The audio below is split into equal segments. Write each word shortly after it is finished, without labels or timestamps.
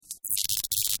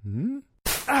Hmm?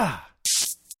 Ah!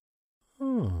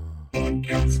 Oh. Hey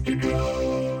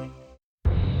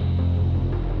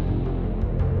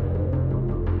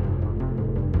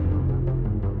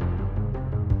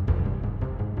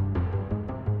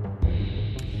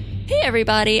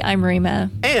everybody, I'm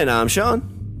Rima. And I'm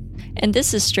Sean. And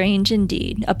this is Strange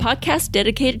Indeed, a podcast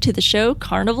dedicated to the show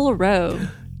Carnival Row.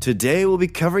 Today we'll be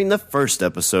covering the first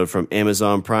episode from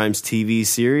Amazon Prime's TV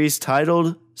series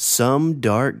titled Some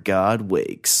Dark God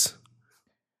Wakes.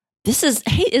 Is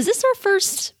this our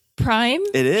first Prime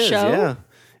It is, show?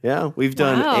 Yeah, we've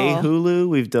done Wow. a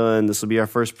Hulu, this will be our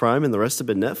first Prime, and the rest have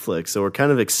been Netflix. So we're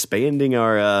kind of expanding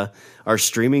our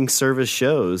streaming service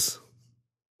shows.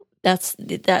 That's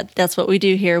what we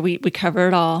do here. We cover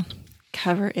it all.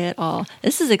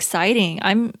 This is exciting.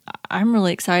 I'm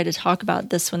really excited to talk about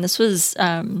this one. This was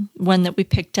one that we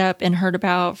picked up and heard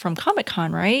about from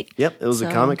Comic-Con, right? Yep, it was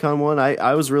a Comic-Con one.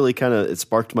 I was really it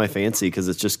sparked my fancy because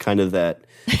it's just kind of that,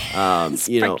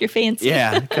 Spark your fancy.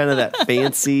 Yeah, kind of that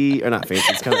fancy, or not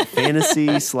fancy, it's kind of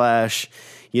fantasy slash,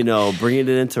 bringing it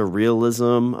into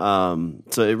realism.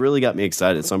 So it really got me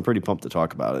excited. So I'm pretty pumped to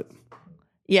talk about it.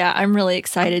 Yeah, I'm really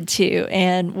excited too.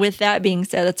 And with that being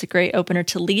said, that's a great opener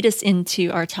to lead us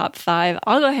into our top 5.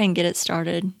 I'll go ahead and get it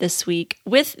started this week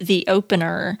with the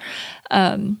opener.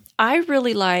 I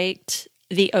really liked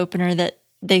the opener that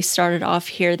they started off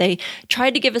here. They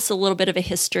tried to give us a little bit of a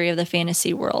history of the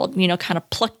fantasy world, kind of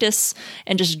plucked us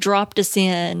and just dropped us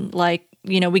in like,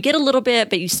 we get a little bit,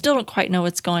 but you still don't quite know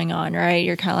what's going on, right?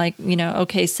 You're kind of like,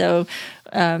 okay, so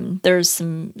there's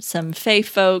some fae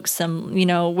folks, some,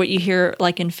 what you hear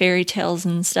like in fairy tales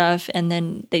and stuff. And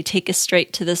then they take us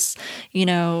straight to this,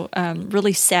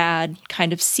 really sad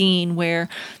kind of scene where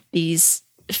these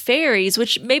fairies,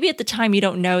 which maybe at the time you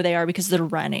don't know they are because they're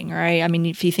running, right? I mean,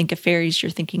 if you think of fairies, you're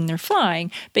thinking they're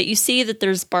flying, but you see that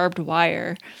there's barbed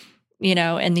wire,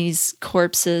 and these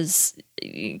corpses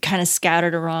kind of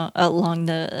scattered along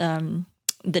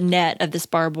the net of this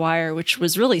barbed wire, which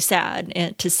was really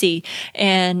sad to see.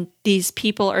 And these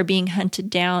people are being hunted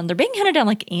down. They're being hunted down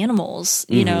like animals,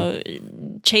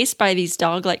 chased by these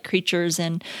dog-like creatures.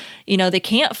 And, they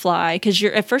can't fly because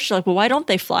at first you're like, well, why don't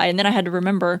they fly? And then I had to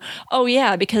remember, oh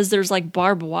yeah, because there's like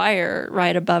barbed wire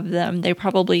right above them. They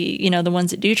probably, the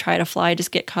ones that do try to fly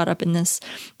just get caught up in this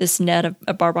net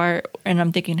of barbed wire. And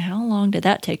I'm thinking, how long did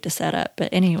that take to set up? But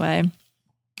anyway,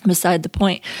 beside the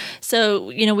point. So,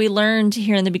 we learned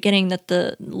here in the beginning that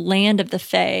the land of the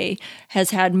Fae has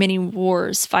had many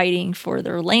wars fighting for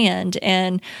their land.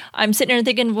 And I'm sitting there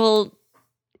thinking, well,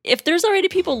 if there's already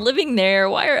people living there,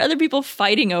 why are other people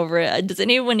fighting over it? Does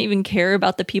anyone even care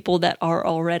about the people that are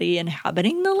already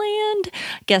inhabiting the land?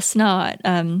 Guess not.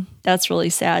 That's really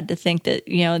sad to think that,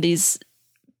 these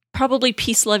probably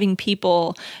peace-loving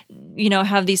people,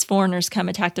 have these foreigners come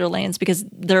attack their lands because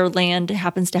their land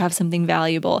happens to have something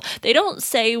valuable. They don't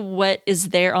say what is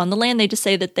there on the land. They just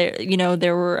say that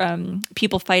there were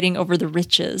people fighting over the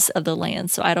riches of the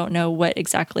land. So I don't know what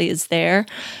exactly is there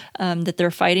that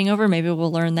they're fighting over. Maybe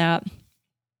we'll learn that.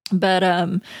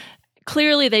 But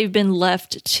clearly they've been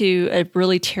left to a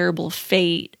really terrible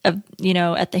fate of,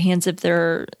 at the hands of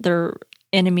their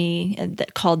enemy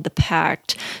that called the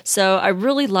Pact. So I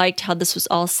really liked how this was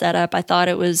all set up. I thought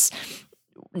it was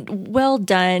well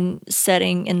done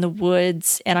setting in the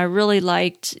woods, and I really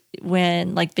liked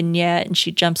when like Vignette and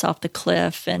she jumps off the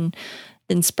cliff and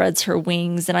then spreads her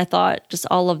wings, and I thought just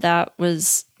all of that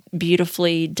was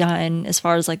beautifully done as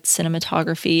far as like the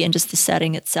cinematography and just the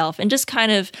setting itself, and just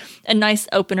kind of a nice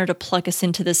opener to pluck us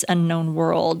into this unknown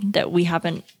world that we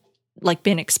haven't like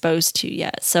been exposed to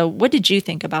yet. So what did you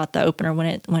think about the opener when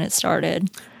it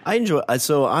started? I enjoy.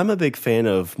 So I'm a big fan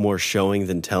of more showing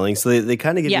than telling. So they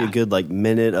kind of give you a good like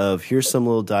minute of here's some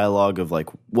little dialogue of like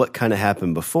what kind of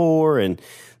happened before, and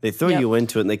they throw you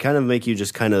into it, and they kind of make you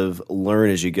just kind of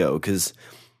learn as you go. Because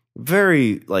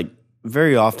very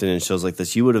often in shows like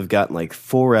this, you would have gotten like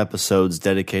 4 episodes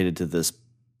dedicated to this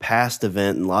past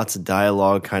event and lots of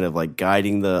dialogue kind of like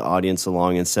guiding the audience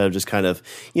along instead of just kind of,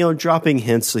 dropping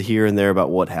hints here and there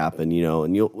about what happened,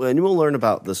 and we'll learn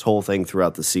about this whole thing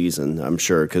throughout the season, I'm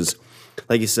sure. Cause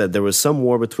like you said, there was some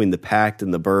war between the Pact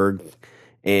and the Burg,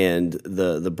 and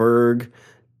the Burg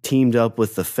teamed up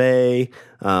with the Fae.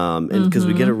 And because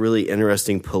we get a really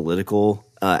interesting political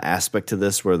aspect to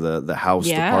this where the House,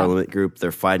 the Parliament group,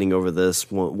 they're fighting over this.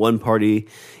 One party,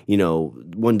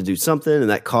 wanted to do something, and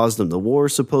that caused them the war,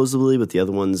 supposedly, but the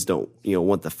other ones don't,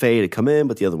 want the Fae to come in,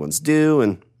 but the other ones do.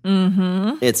 And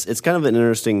it's kind of an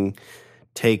interesting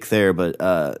take there. But,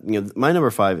 my number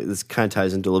 5, this kind of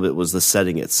ties into a little bit, was the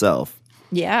setting itself.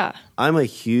 Yeah. I'm a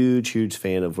huge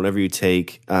fan of whenever you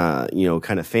take,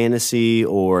 kind of fantasy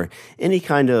or any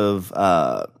kind of,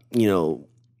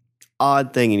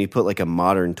 odd thing and you put like a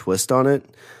modern twist on it.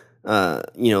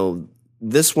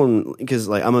 This one, because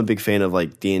like I'm a big fan of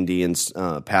like D&D and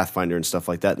Pathfinder and stuff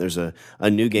like that. And there's a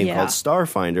new game called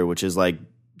Starfinder, which is like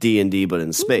D&D but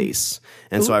in space.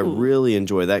 And so I really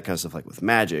enjoy that kind of stuff, like with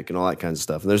magic and all that kind of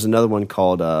stuff. And there's another one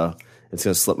called it's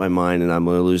going to slip my mind and I'm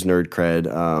going to lose nerd cred.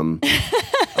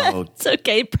 It's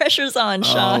okay. Pressure's on,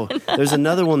 Sean. There's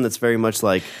another one that's very much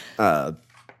like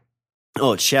it's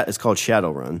called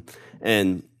Shadowrun.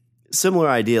 And similar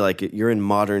idea, like you're in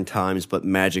modern times, but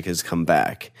magic has come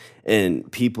back.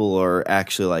 And people are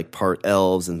actually like part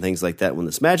elves and things like that. When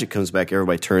this magic comes back,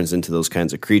 everybody turns into those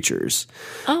kinds of creatures.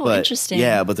 Interesting.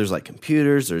 Yeah, but there's like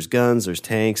computers, there's guns, there's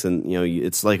tanks, and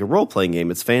it's like a role-playing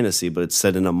game. It's fantasy, but it's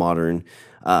set in a modern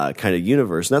kind of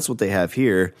universe. And that's what they have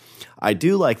here. I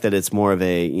do like that it's more of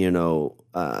a,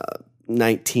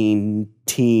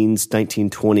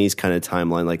 1920s kind of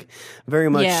timeline. Like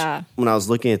very much when I was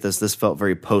looking at this felt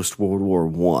very post-World War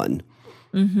I.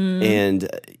 Mm-hmm. And,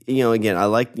 again, I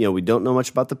like, we don't know much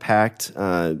about the Pact,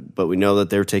 but we know that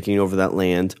they're taking over that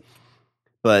land.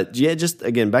 But yeah, just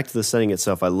again, back to the setting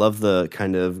itself. I love the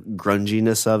kind of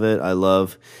grunginess of it. I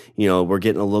love, we're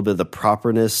getting a little bit of the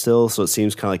properness still. So it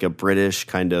seems kind of like a British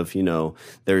kind of,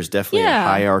 there's definitely a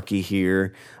hierarchy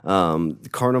here. The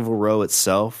Carnival Row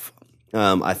itself,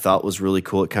 I thought was really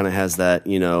cool. It kind of has that,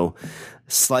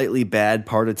 slightly bad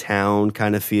part of town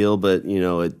kind of feel, but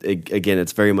again,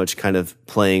 it's very much kind of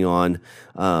playing on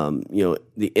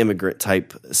the immigrant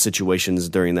type situations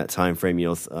during that time frame.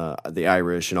 The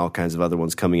Irish and all kinds of other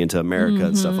ones coming into America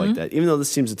and stuff like that. Even though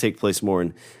this seems to take place more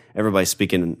in everybody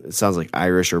speaking, it sounds like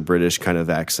Irish or British kind of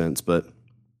accents, but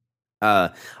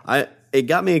it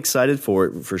got me excited for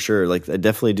it for sure. Like I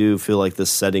definitely do feel like this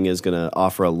setting is going to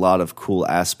offer a lot of cool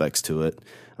aspects to it.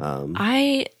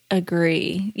 I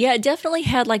agree. Yeah, it definitely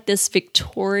had like this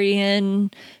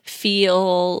Victorian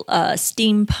feel,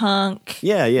 steampunk.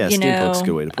 Yeah, steampunk's a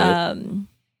good way to put it.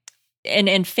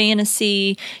 And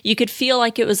fantasy. You could feel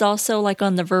like it was also like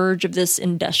on the verge of this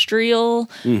industrial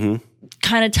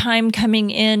kind of time coming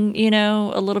in,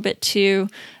 a little bit too.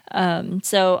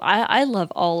 So I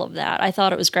love all of that. I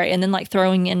thought it was great. And then like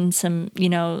throwing in some,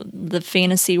 the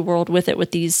fantasy world with it,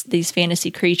 with these fantasy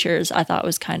creatures, I thought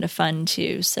was kind of fun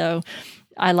too. So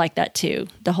I like that too.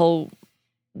 The whole,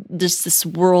 this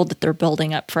world that they're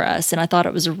building up for us. And I thought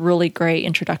it was a really great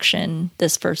introduction,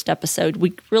 this first episode.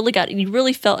 You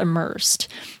really felt immersed,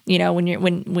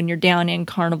 when you're down in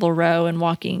Carnival Row and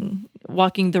walking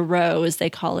the row, as they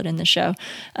call it in the show.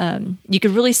 You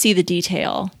could really see the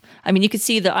detail. I mean, you could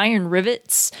see the iron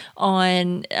rivets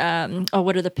on,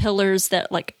 what are the pillars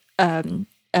that like,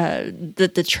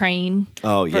 the train.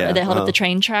 Oh yeah, that held up the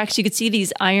train tracks. You could see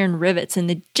these iron rivets, and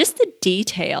the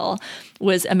detail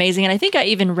was amazing. And I think I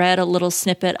even read a little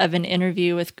snippet of an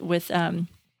interview with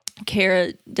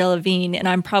Cara Delevingne, and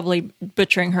I'm probably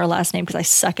butchering her last name because I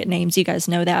suck at names. You guys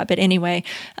know that, but anyway,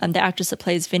 the actress that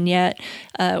plays Vignette,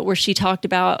 where she talked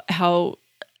about how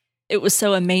it was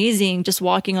so amazing just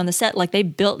walking on the set. Like they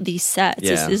built these sets.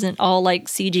 Yeah. This isn't all like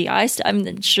CGI stuff.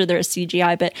 I'm sure there's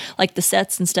CGI, but like the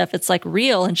sets and stuff, it's like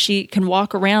real. And she can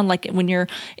walk around like when you're,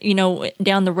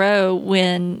 down the row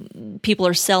when people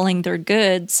are selling their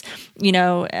goods,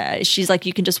 she's like,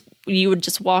 you would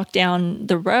just walk down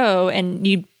the row and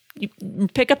you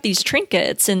pick up these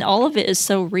trinkets, and all of it is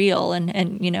so real.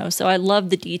 And so I love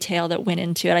the detail that went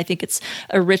into it. I think it's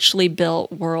a richly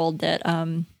built world that,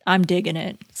 I'm digging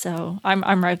it. So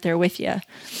I'm right there with you.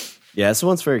 Yeah, this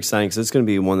one's very exciting because it's going to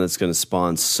be one that's going to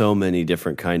spawn so many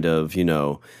different kind of,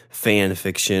 fan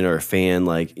fiction or fan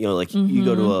you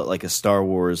go to a Star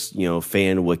Wars,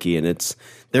 fan wiki, and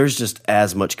there's just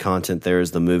as much content there as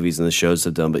the movies and the shows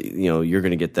have done, but you're going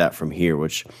to get that from here,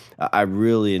 which I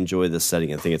really enjoy this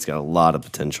setting. I think it's got a lot of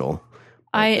potential.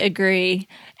 I agree.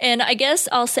 And I guess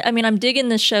I'll say, I'm digging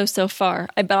this show so far,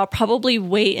 but I'll probably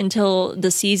wait until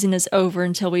the season is over,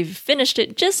 until we've finished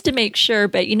it, just to make sure.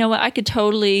 But you know what? I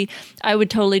would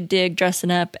totally dig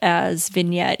dressing up as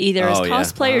Vignette, either as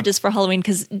cosplay or just for Halloween,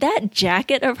 because that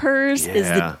jacket of hers is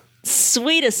the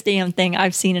sweetest damn thing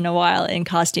I've seen in a while in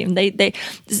costume. They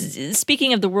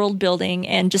speaking of the world building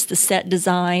and just the set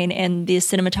design and the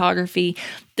cinematography,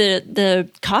 the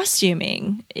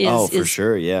costuming is for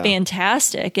sure,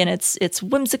 fantastic, and it's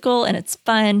whimsical and it's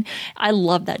fun. I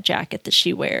love that jacket that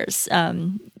she wears.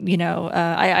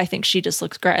 I think she just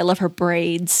looks great. I love her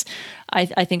braids. I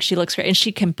think she looks great, and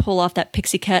she can pull off that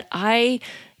pixie cut. I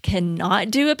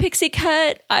cannot do a pixie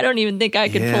cut. I don't even think I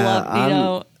could pull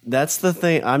up, That's the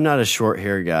thing. I'm not a short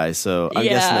hair guy, so I'm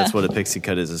guessing that's what a pixie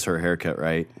cut is her haircut,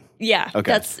 right? Yeah,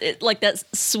 okay. That's it, like that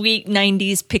sweet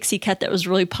 90s pixie cut that was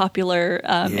really popular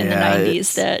in the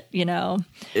 90s that,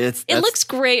 it looks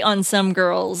great on some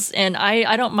girls, and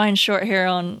I don't mind short hair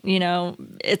on,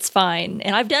 it's fine.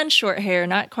 And I've done short hair,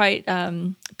 not quite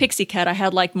pixie cut. I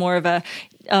had like more of a,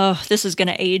 this is going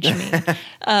to age me.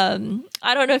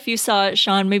 I don't know if you saw it,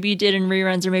 Sean. Maybe you did in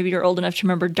reruns, or maybe you're old enough to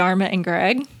remember Dharma and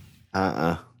Greg.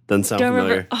 Doesn't sound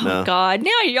familiar. Oh, God.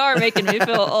 Now you are making me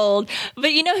feel old.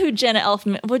 But you know who Jenna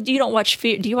Elfman... Well, you don't watch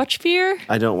Fear. Do you watch Fear?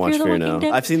 I don't watch Fear,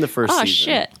 no. I've seen the first season. Oh,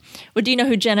 shit. Well, do you know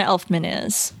who Jenna Elfman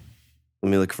is? Let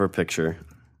me look for a picture.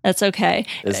 That's okay.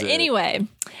 Anyway,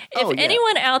 if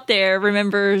anyone out there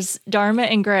remembers Dharma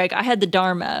and Greg, I had the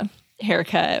Dharma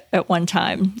haircut at one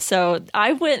time. So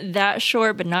I went that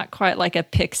short, but not quite like a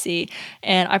pixie.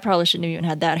 And I probably shouldn't have even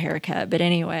had that haircut. But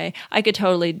anyway, I could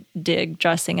totally dig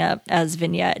dressing up as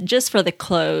Vignette just for the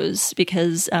clothes,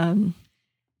 because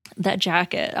that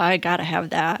jacket, I got to have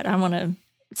that. I want to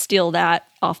steal that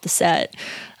off the set.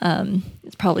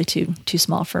 It's probably too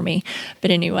small for me. But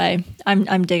anyway,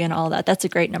 I'm digging all that. That's a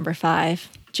great number 5.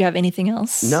 Do you have anything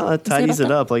else? No, it tidies it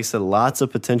up. Like I said, lots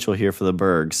of potential here for the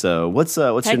Berg. So what's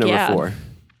your number 4?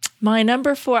 My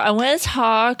number 4, I want to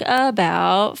talk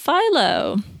about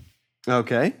Philo.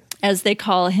 Okay. As they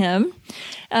call him.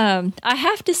 I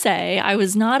have to say, I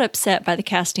was not upset by the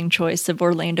casting choice of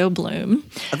Orlando Bloom.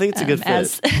 I think it's a good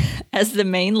fit. As the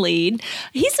main lead.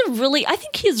 I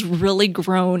think he's really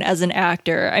grown as an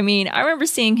actor. I mean, I remember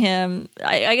seeing him,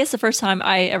 I guess the first time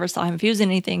I ever saw him, if he was in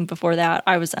anything before that,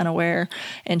 I was unaware,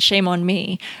 and shame on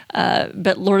me.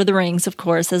 But Lord of the Rings, of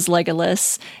course, as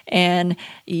Legolas, and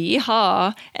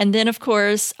yeehaw. And then, of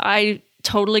course, I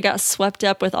totally got swept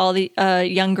up with all the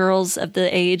young girls of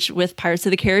the age with Pirates of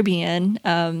the Caribbean.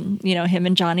 Him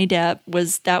and Johnny Depp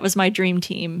that was my dream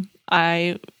team.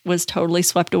 I was totally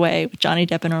swept away with Johnny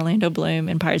Depp and Orlando Bloom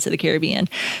in Pirates of the Caribbean.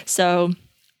 So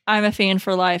I'm a fan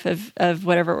for life of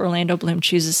whatever Orlando Bloom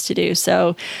chooses to do.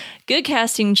 So good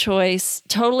casting choice.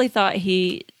 Totally thought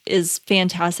he is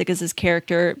fantastic as his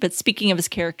character. But speaking of his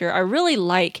character, I really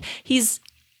like he's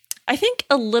I think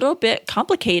a little bit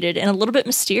complicated and a little bit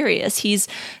mysterious. He's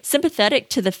sympathetic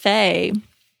to the Fae,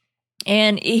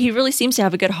 and he really seems to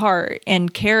have a good heart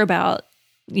and care about,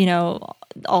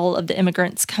 all of the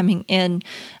immigrants coming in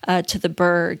to the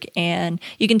Berg. And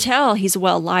you can tell he's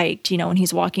well liked, when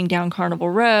he's walking down Carnival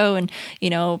Row, and,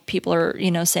 people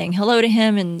are, saying hello to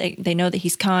him, and they know that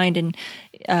he's kind. And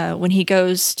when he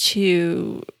goes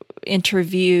to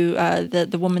interview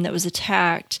the woman that was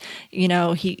attacked,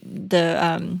 her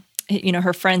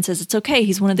friend says it's okay,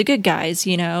 he's one of the good guys,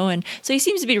 and so he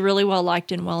seems to be really well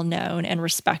liked and well known and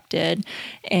respected,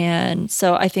 and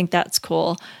so I think that's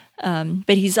cool.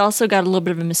 But he's also got a little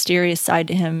bit of a mysterious side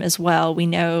to him as well. We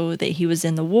know that he was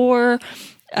in the war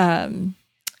at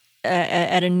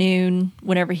a noon.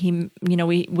 Whenever he,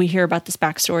 we hear about this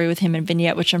backstory with him and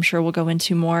Vignette, which I'm sure we'll go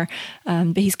into more.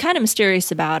 But he's kind of mysterious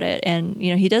about it, and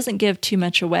he doesn't give too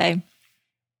much away.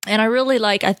 And I really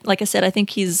like I said, I think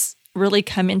he's really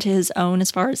come into his own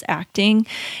as far as acting,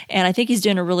 and I think he's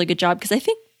doing a really good job, because I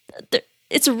think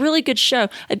it's a really good show,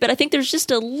 but I think there's just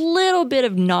a little bit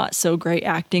of not so great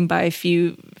acting by a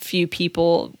few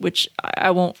people, which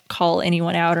I won't call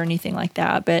anyone out or anything like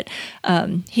that, but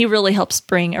he really helps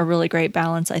bring a really great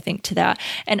balance, I think, to that.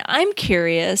 And I'm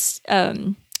curious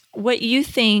what you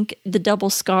think the double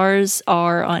scars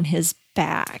are on his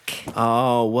back.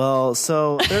 Oh, well,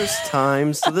 so there's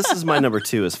times. So this is my number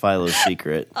 2, is Philo's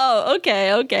Secret. Oh,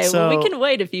 okay. So, well, we can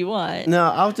wait if you want. No,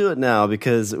 I'll do it now,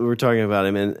 because we were talking about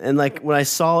him. And like, when I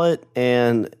saw it,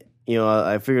 and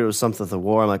I figured it was something with the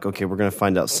war, I'm like, okay, we're going to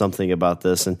find out something about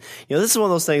this. And, this is one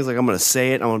of those things, like, I'm going to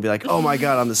say it, I'm going to be like, oh my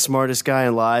God, I'm the smartest guy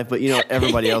alive. But,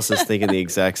 everybody else is thinking the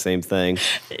exact same thing.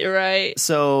 Right.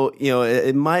 So,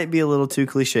 it might be a little too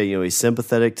cliche. He's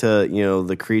sympathetic to,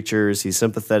 the creatures. He's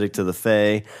sympathetic to the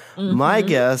Fae. Mm-hmm. My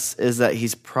guess is that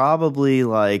he's probably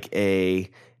like a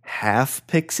half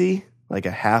pixie, like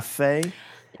a half Fae.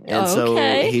 And so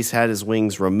he's had his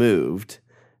wings removed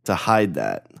to hide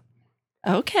that.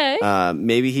 Okay.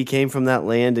 Maybe he came from that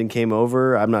land and came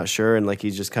over. I'm not sure, and like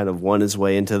he's just kind of won his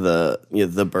way into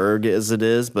the Berg as it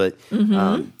is. But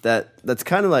that's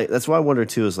kind of like, that's why I wonder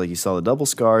too. Is like, you saw the double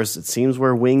scars. It seems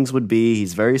where wings would be.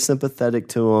 He's very sympathetic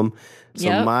to him.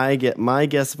 So my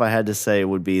guess, if I had to say,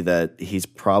 would be that he's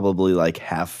probably like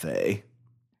half Fae.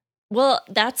 Well,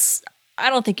 I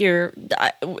don't think you're,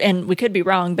 and we could be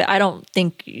wrong, but I don't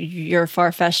think you're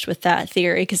far-fetched with that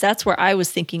theory, because that's where I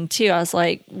was thinking too. I was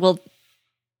like, well,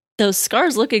 those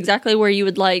scars look exactly where you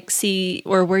would see,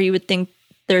 or where you would think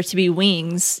there to be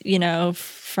wings,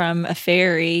 from a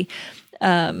fairy,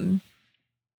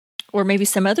 or maybe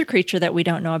some other creature that we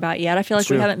don't know about yet. I feel like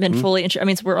we haven't been fully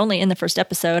we're only in the first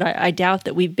episode. I doubt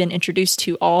that we've been introduced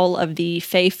to all of the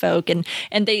Fae folk. And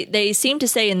they seem to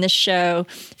say in this show,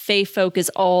 Fae folk is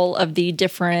all of the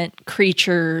different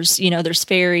creatures. There's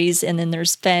fairies, and then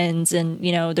there's fens, and,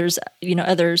 there's,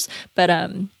 others.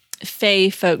 But Fae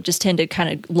folk just tend to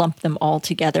kind of lump them all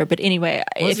together. But anyway,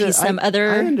 I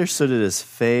understood it as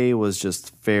Fae was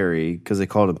just fairy because they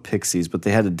called them pixies, but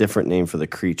they had a different name for the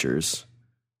creatures.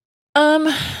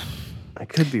 I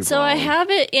could be wrong. So I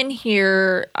have it in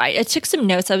here. I took some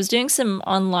notes. I was doing some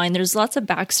online. There's lots of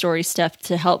backstory stuff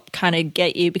to help kind of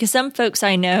get you, because some folks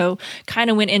I know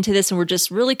kind of went into this and were just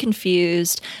really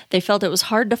confused. They felt it was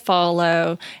hard to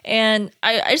follow. And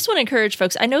I just want to encourage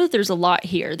folks. I know that there's a lot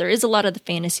here. There is a lot of the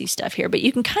fantasy stuff here, but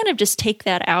you can kind of just take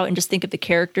that out and just think of the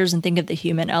characters and think of the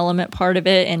human element part of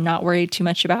it and not worry too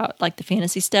much about like the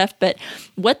fantasy stuff. But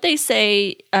what they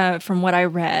say, from what I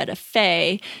read, a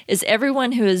Fae is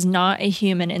everyone who is not a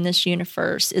human in this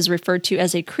universe is referred to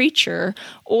as a creature,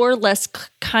 or less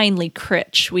kindly,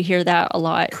 Critch. We hear that a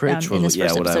lot in this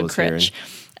first episode, Critch.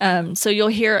 So you'll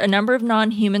hear a number of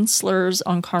non-human slurs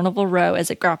on Carnival Row as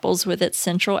it grapples with its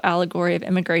central allegory of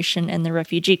immigration and the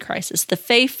refugee crisis. The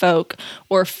Fae folk,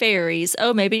 or fairies,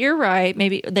 maybe you're right,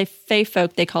 maybe the Fae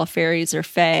folk they call fairies or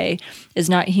Fae is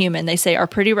not human. They say are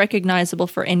pretty recognizable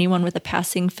for anyone with a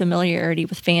passing familiarity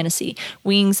with fantasy.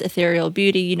 Wings, ethereal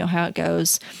beauty, you know how it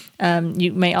goes.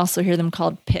 You may also hear them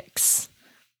called Pix.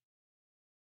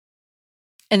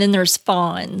 And then there's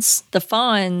fawns. The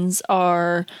fawns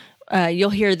are... you'll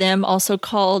hear them also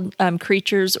called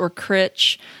creatures or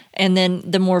Critch, and then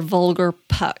the more vulgar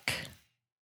Puck.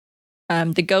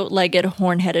 The goat-legged,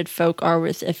 horn-headed folk are,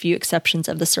 with a few exceptions,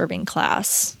 of the serving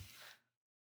class.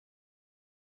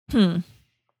 Yeah,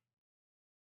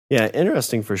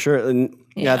 interesting for sure. And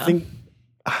I think,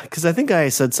 because I think I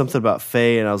said something about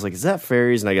Fae, and I was like, is that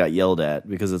fairies? And I got yelled at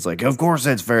because it's like, of course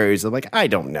it's fairies. I'm like, I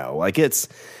don't know. Like,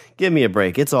 give me a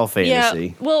break. It's all fantasy.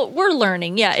 Yeah, well, we're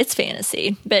learning. Yeah, it's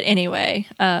fantasy. But anyway,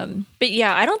 but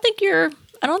yeah, I don't think you're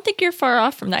far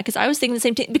off from that, because I was thinking the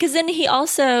same thing. Because then he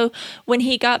also, when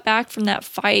he got back from that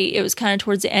fight, it was kind of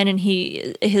towards the end, and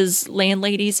his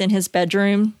landlady's in his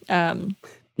bedroom.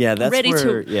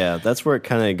 That's where it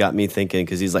kind of got me thinking,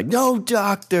 because he's like, no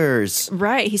doctors.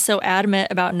 Right. He's so adamant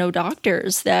about no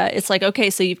doctors that it's like, okay,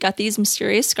 so you've got these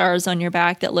mysterious scars on your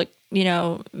back that look,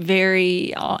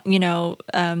 very,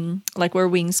 like where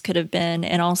wings could have been,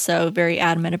 and also very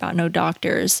adamant about no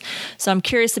doctors. So I'm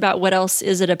curious about what else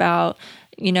is it about,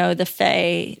 the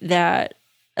Fae that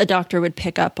a doctor would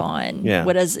pick up on? Yeah.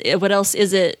 What else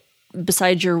is it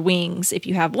besides your wings, if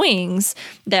you have wings,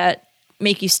 that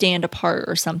make you stand apart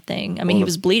or something? I mean, he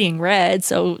was bleeding red,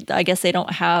 so I guess they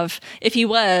don't have, if he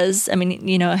was,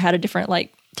 had a different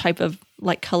type of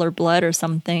color blood or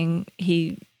something,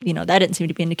 that didn't seem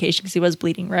to be an indication, because he was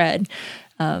bleeding red.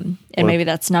 Maybe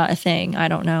that's not a thing. I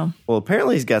don't know. Well,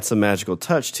 apparently he's got some magical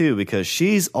touch too, because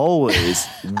she's always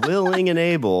willing and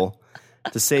able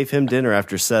to save him dinner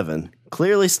after 7.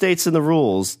 Clearly states in the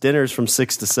rules, dinner's from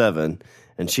 6 to 7,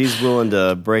 and she's willing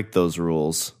to break those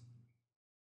rules.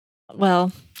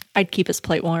 Well, I'd keep his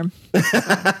plate warm.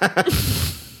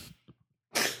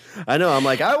 I know. I'm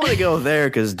like, I want to go there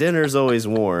because dinner's always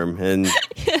warm. And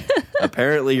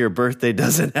apparently your birthday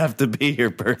doesn't have to be your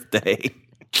birthday.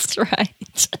 That's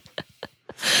right.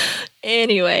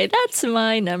 Anyway, that's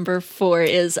my number 4,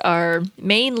 is our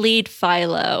main lead,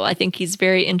 Philo. I think he's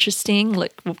very interesting.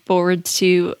 Look forward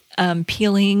to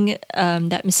peeling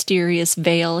that mysterious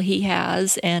veil he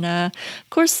has. And, of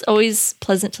course, always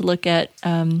pleasant to look at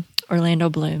Orlando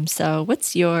Bloom. So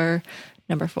what's your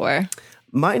number 4?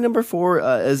 My number 4,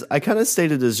 as I kind of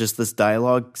stated, is just this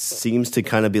dialogue seems to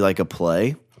kind of be like a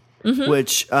play,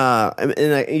 which,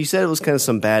 you said it was kind of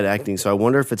some bad acting. So I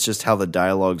wonder if it's just how the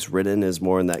dialogue's written is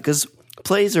more in that, because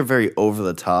plays are very over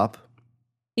the top.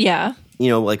 Yeah.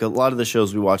 Like a lot of the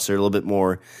shows we watch, they're a little bit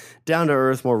more down to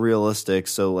earth, more realistic.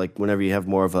 So like whenever you have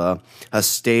more of a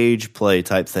stage play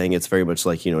type thing, it's very much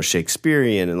like,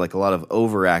 Shakespearean and like a lot of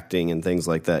overacting and things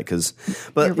like that.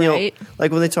 But right.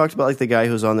 Like when they talked about like the guy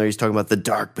who's on there, he's talking about the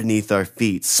dark beneath our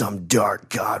feet, some dark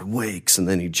god wakes, and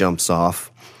then he jumps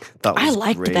off. I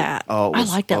liked that. I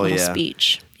liked that little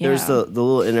speech. Yeah. There's the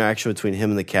little interaction between him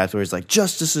and the captain where he's like,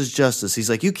 justice is justice. He's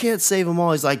like, you can't save them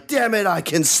all. He's like, damn it, I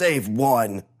can save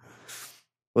one.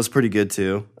 Was pretty good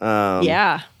too.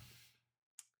 Yeah.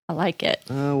 I like it.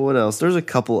 What else? There's a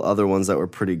couple other ones that were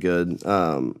pretty good.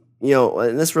 And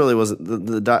this really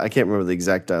wasn't I can't remember the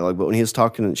exact dialogue, but when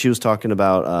she was talking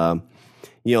about,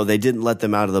 they didn't let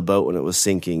them out of the boat when it was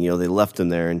sinking. They left them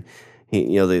there, and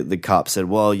the cop said,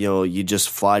 well, you just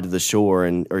fly to the shore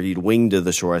or you'd wing to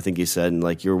the shore, I think he said, and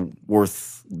like you're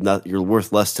worth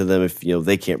less to them if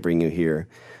they can't bring you here.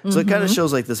 So it kind of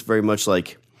shows like this very much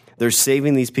like they're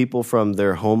saving these people from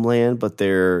their homeland, but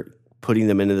they're putting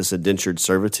them into this indentured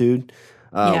servitude,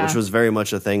 which was very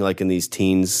much a thing like in these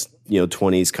teens,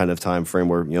 20s kind of time frame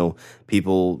where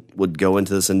people would go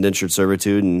into this indentured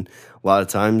servitude, and a lot of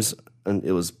times. And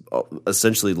it was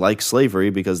essentially like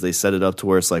slavery because they set it up to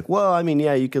where it's like, well, I mean,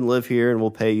 yeah, you can live here and we'll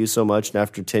pay you so much. And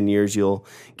after 10 years, you'll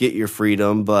get your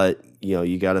freedom. But,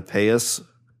 you got to pay us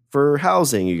for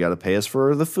housing. You got to pay us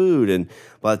for the food. And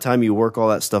by the time you work all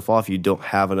that stuff off, you don't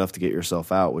have enough to get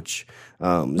yourself out, which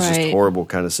is just horrible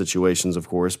kind of situations, of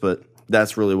course. But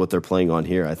that's really what they're playing on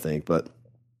here, I think. But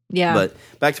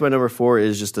back to my number 4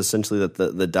 is just essentially that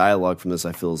the dialogue from this,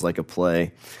 I feel, is like a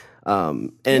play.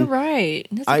 And you're right.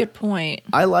 That's a good point.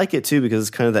 I like it too because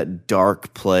it's kind of that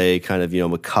dark play, kind of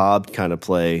macabre kind of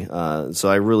play. So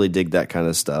I really dig that kind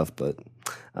of stuff. But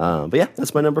yeah,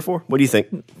 that's my number 4. What do you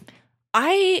think?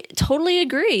 I totally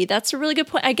agree. That's a really good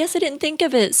point. I guess I didn't think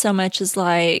of it so much as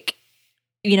like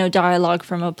dialogue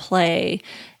from a play.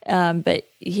 But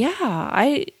yeah,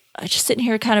 I just sitting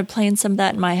here kind of playing some of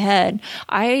that in my head.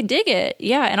 I dig it.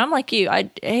 Yeah. And I'm like you.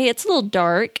 Hey, it's a little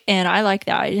dark and I like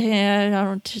that. I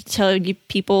don't tell you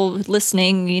people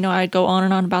listening, I go on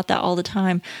and on about that all the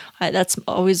time. That's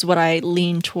always what I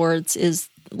lean towards is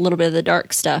a little bit of the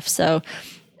dark stuff. So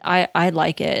I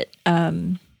like it.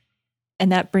 And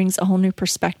that brings a whole new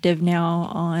perspective now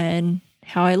on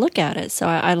how I look at it. So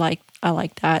I like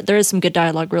that. There is some good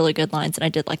dialogue, really good lines, and I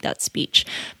did like that speech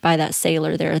by that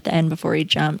sailor there at the end before he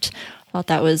jumped. I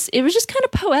thought it was just kind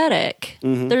of poetic.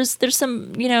 Mm-hmm. There's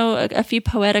some, a few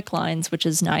poetic lines, which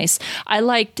is nice. I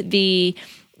liked the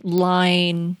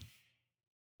line,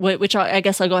 which I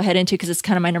guess I'll go ahead into because it's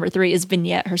kind of my number 3, is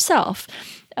Vignette herself.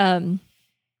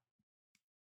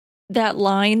 That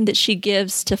line that she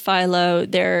gives to Philo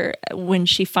there when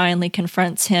she finally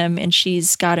confronts him and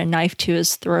she's got a knife to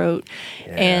his throat,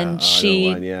 and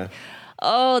and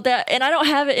I don't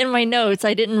have it in my notes.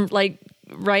 I didn't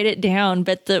write it down,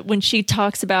 but when she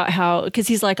talks about how, because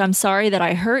he's like, I'm sorry that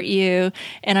I hurt you,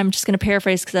 and I'm just going to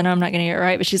paraphrase because I know I'm not going to get it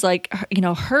right, but she's like,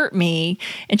 hurt me,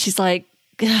 and she's like,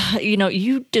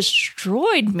 you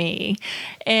destroyed me,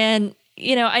 and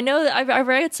I know that I've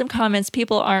read some comments.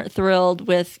 People aren't thrilled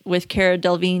with Cara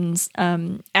Delevingne's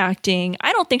acting.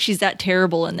 I don't think she's that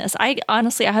terrible in this. I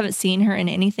haven't seen her in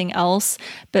anything else,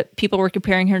 but people were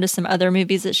comparing her to some other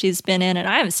movies that she's been in, and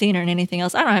I haven't seen her in anything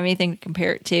else. I don't have anything to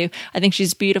compare it to. I think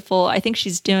she's beautiful. I think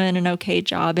she's doing an okay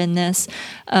job in this.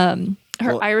 Her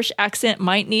Irish accent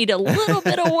might need a little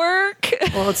bit of work.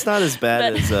 Well, it's not as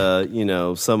bad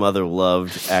as some other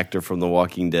loved actor from The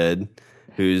Walking Dead,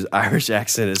 whose Irish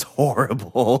accent is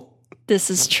horrible. This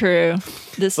is true.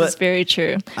 This is very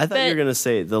true. I thought you were going to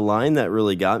say the line that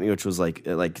really got me, which was like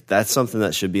that's something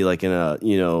that should be like in a,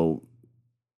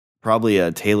 probably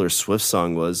a Taylor Swift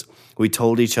song, was, we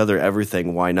told each other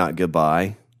everything, why not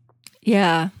goodbye?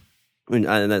 Yeah. I mean,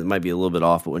 and that might be a little bit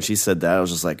off, but when she said that, I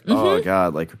was just like, oh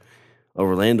God, like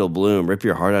Orlando Bloom, rip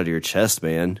your heart out of your chest,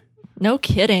 man. No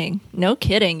kidding.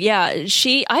 Yeah,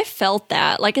 I felt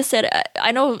that. Like I said,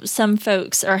 I know some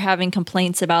folks are having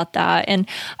complaints about that, and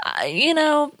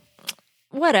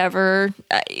whatever.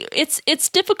 It's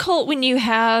difficult when you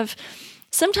have.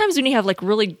 Sometimes when you have like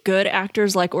really good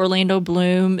actors like Orlando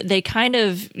Bloom, they kind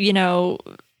of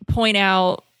point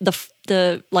out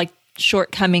the like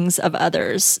shortcomings of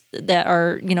others that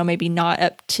are, maybe not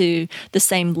up to the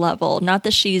same level. Not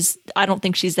that I don't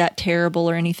think she's that terrible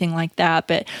or anything like that,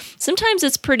 but sometimes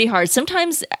it's pretty hard.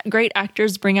 Sometimes great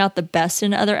actors bring out the best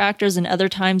in other actors, and other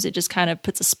times it just kind of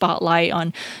puts a spotlight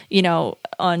on,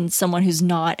 on someone who's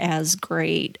not as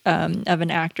great of an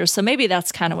actor. So maybe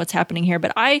that's kind of what's happening here,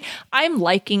 but I'm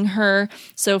liking her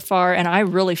so far, and I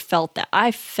really felt that.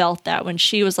 I felt that when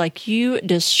she was like, you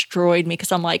destroyed me,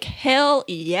 because I'm like, hell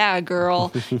yeah,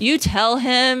 girl. You tell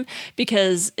him,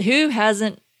 because who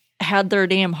hasn't had their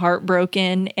damn heart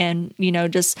broken? And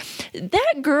just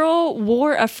that girl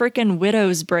wore a freaking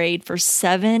widow's braid for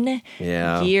 7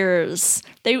 years.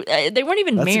 They weren't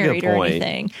even married or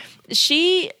anything.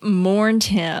 She mourned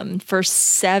him for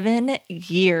 7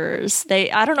 years.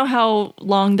 I don't know how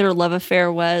long their love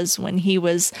affair was when he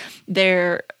was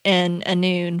there in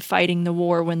Annwn fighting the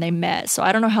war when they met. So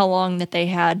I don't know how long that they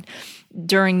had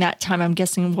during that time. I'm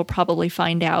guessing we'll probably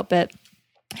find out, but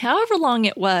however long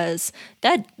it was,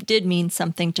 that did mean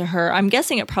something to her. I'm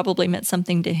guessing it probably meant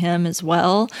something to him as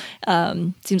well.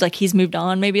 Seems like he's moved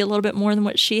on maybe a little bit more than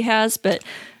what she has, but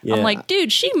yeah. I'm like,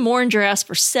 dude, she mourned your ass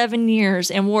for 7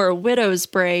 years and wore a widow's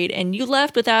braid, and you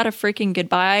left without a freaking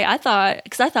goodbye. I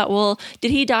thought, well, did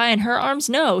he die in her arms?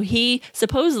 No, he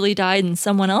supposedly died in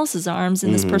someone else's arms,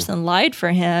 and this person lied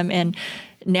for him, and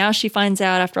now she finds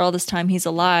out after all this time he's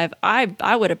alive.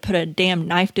 I would have put a damn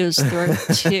knife to his throat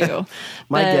too.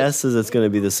 My guess is it's going to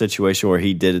be the situation where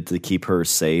he did it to keep her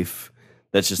safe.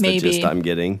 That's just the gist I'm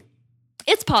getting.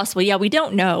 It's possible. Yeah, we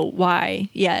don't know why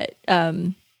yet.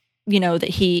 That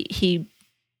he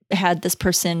had this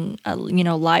person,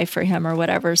 lie for him or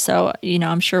whatever. So,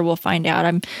 I'm sure we'll find out.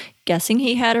 I'm guessing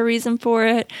he had a reason for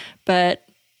it, but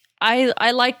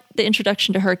I like the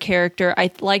introduction to her character. I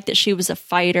like that she was a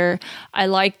fighter. I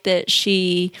like that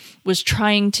she was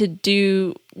trying to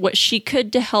do what she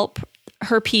could to help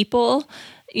her people.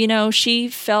 She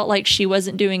felt like she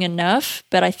wasn't doing enough,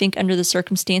 but I think under the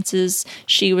circumstances,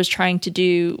 she was trying to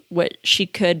do what she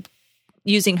could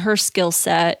using her skill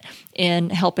set in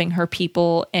helping her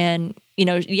people. And,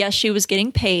 yes, she was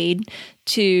getting paid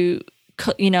to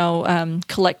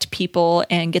collect people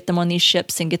and get them on these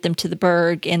ships and get them to the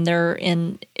Berg.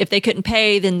 And if they couldn't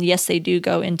pay, then yes, they do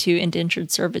go into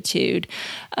indentured servitude,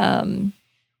 trying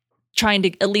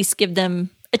to at least give them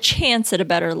a chance at a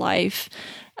better life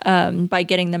by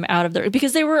getting them out of there,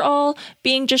 because they were all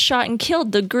being just shot and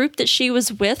killed. The group that she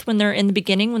was with when they're in the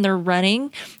beginning, when they're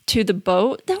running to the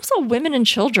boat, that was all women and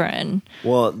children.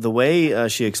 Well, the way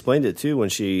she explained it too, when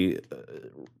she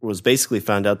was basically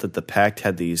found out that the Pact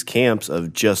had these camps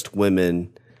of just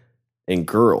women and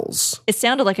girls. It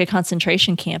sounded like a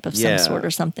concentration camp of some sort or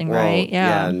something, right?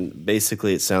 Yeah. And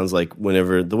basically it sounds like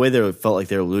whenever the way they felt like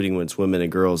they were looting when it's women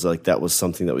and girls, like that was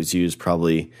something that was used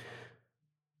probably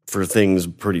for things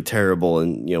pretty terrible.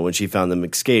 And, when she found them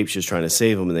escape, she was trying to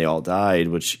save them and they all died,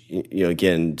 which,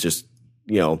 again, just,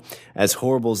 as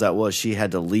horrible as that was, she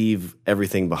had to leave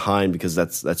everything behind because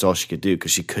that's all she could do,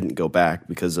 because she couldn't go back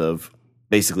because of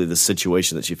basically the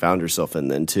situation that she found herself in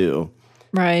then too.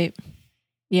 Right.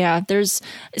 Yeah. It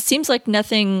seems like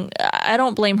nothing, I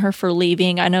don't blame her for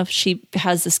leaving. I know she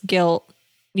has this guilt,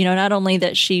 not only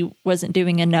that she wasn't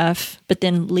doing enough, but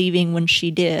then leaving when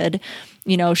she did.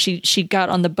 She got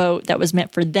on the boat that was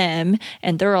meant for them,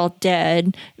 and they're all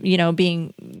dead,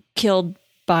 being killed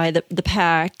by the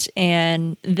Pact.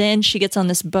 And then she gets on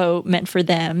this boat meant for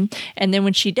them. And then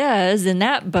when she does, then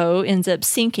that boat ends up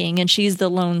sinking and she's the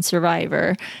lone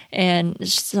survivor. And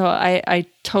so I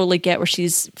totally get where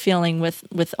she's feeling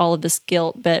with all of this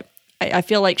guilt, but I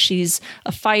feel like she's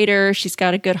a fighter. She's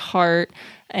got a good heart,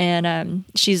 and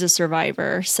she's a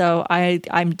survivor. So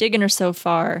I'm digging her so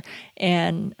far,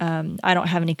 and I don't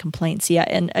have any complaints yet.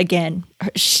 And again,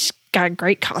 she's got a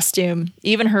great costume.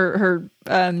 Even her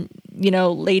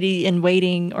lady in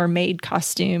waiting or maid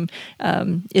costume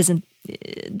isn't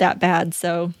that bad.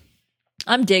 So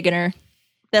I'm digging her.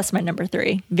 That's my number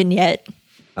 3, Vignette.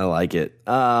 I like it.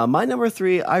 My number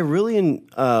 3, I really am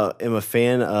a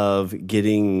fan of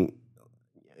getting,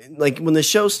 like, when the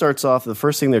show starts off, the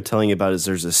first thing they're telling you about is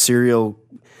there's a serial,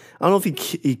 I don't know if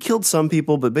he killed some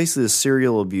people, but basically a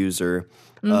serial abuser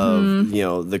of,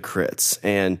 the Crits.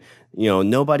 And,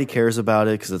 nobody cares about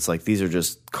it because it's like, these are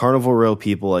just Carnival Row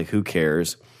people, like, who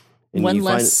cares? And one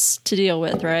less to deal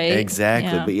with, right?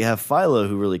 Exactly. Yeah. But you have Philo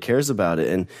who really cares about it.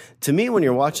 And to me, when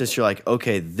you're watching this, you're like,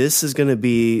 okay, this is going to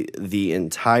be the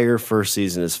entire first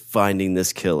season is finding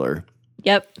this killer.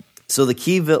 Yep. So the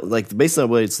key, based on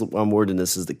the way I'm wording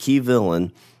this, is the key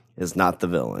villain is not the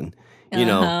villain.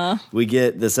 We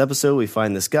get this episode, we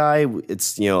find this guy.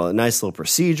 It's, a nice little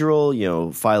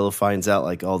procedural. Philo finds out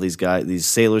like all these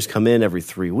sailors come in every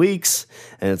 3 weeks,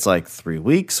 and it's like 3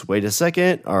 weeks. Wait a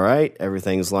second. All right,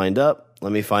 everything's lined up.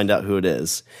 Let me find out who it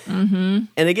is. Mm-hmm.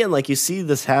 And again, like you see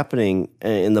this happening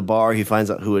in the bar. He finds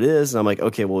out who it is, and I'm like,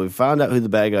 okay, well, we found out who the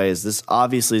bad guy is. This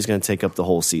obviously is going to take up the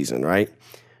whole season, right?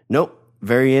 Nope.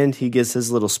 Very end, he gets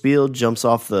his little spiel, jumps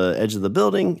off the edge of the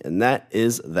building, and that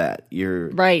is that. Your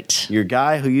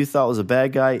guy who you thought was a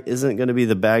bad guy isn't going to be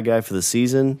the bad guy for the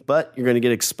season, but you're going to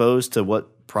get exposed to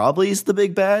what probably is the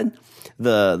big bad,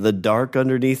 the dark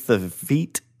underneath the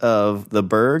feet of the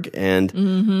Berg, and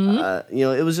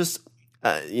it was just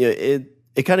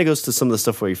it kind of goes to some of the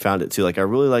stuff where you found it too. Like, I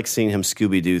really like seeing him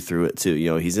Scooby-Doo through it too.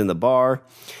 He's in the bar.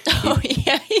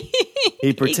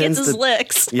 He pretends he gets his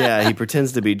licks. He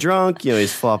pretends to be drunk.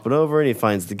 He's flopping over and he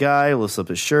finds the guy, lifts up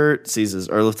his shirt,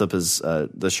 lifts up his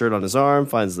the shirt on his arm,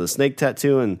 finds the snake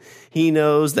tattoo, and he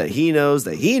knows that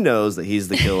he's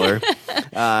the killer.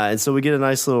 And so we get a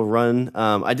nice little run.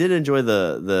 I did enjoy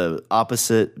the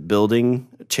opposite building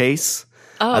chase.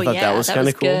 Oh, I thought yeah, that was kind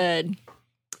of cool. Good.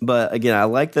 But again, I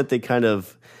like that they kind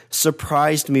of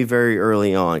surprised me very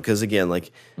early on because, again,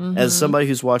 like as somebody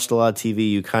who's watched a lot of TV,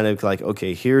 you kind of like,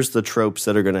 okay, here's the tropes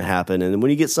that are going to happen. And then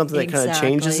when you get something that kind of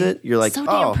changes it, you're like, so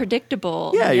damn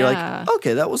predictable. Yeah, you're like,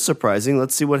 okay, that was surprising.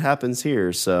 Let's see what happens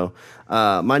here. So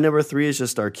my number 3 is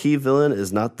just our key villain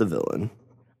is not the villain.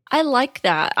 I like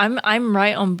that. I'm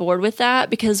right on board with that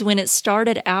because when it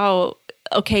started out,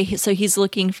 okay, so he's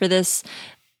looking for this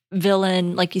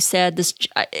villain, like you said,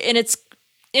 and it's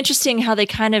interesting how they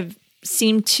kind of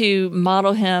seem to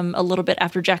model him a little bit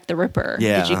after Jack the Ripper.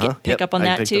 Yeah, Did you pick up on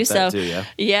that too? So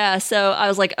I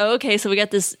was like, oh, okay, so we got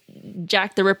this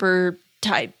Jack the Ripper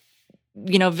type,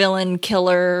 villain,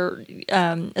 killer,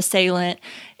 assailant.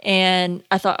 And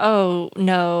I thought, oh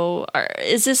no,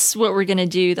 is this what we're going to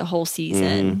do the whole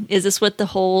season? Is this what the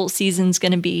whole season's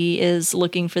going to be, is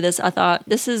looking for this? I thought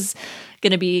this is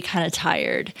going to be kind of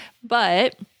tired.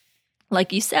 But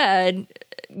like you said,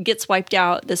 gets wiped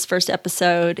out this first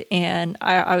episode. And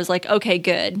I was like, okay,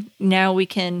 good. Now we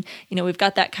can, we've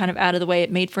got that kind of out of the way.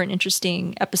 It made for an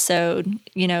interesting episode,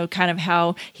 kind of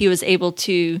how he was able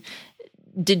to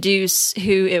deduce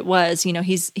who it was.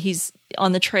 He's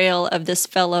on the trail of this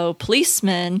fellow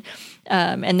policeman,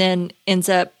 and then ends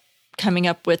up coming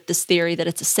up with this theory that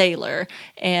it's a sailor.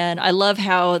 And I love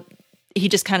how he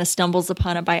just kind of stumbles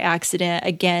upon it by accident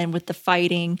again with the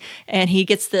fighting, and he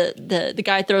gets the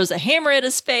guy throws a hammer at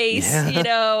his face, and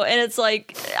it's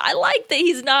like, I like that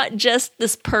he's not just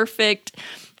this perfect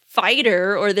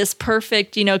fighter or this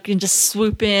perfect, can just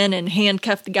swoop in and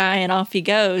handcuff the guy and off he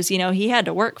goes. He had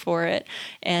to work for it.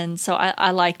 And so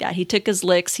I like that. He took his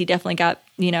licks. He definitely got,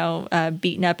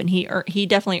 beaten up, and he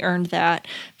definitely earned that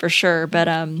for sure. But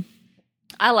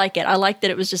I like it. I like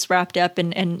that it was just wrapped up,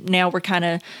 and now we're kind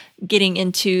of getting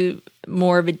into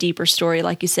more of a deeper story.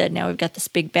 Like you said, now we've got this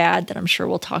big bad that I'm sure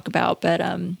we'll talk about. But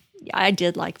I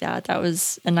did like that. That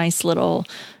was a nice little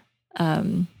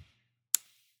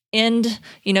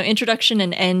introduction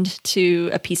and end to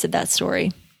a piece of that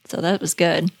story. So that was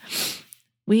good.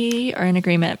 We are in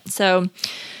agreement. So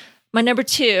my number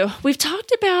 2, we've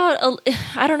talked about,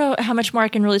 I don't know how much more I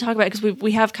can really talk about because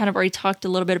we have kind of already talked a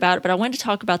little bit about it, but I wanted to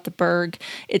talk about the Burg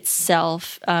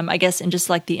itself, I guess, and just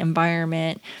like the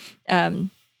environment.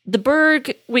 The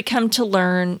Burg, we come to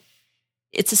learn,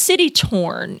 it's a city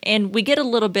torn, and we get a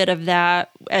little bit of that,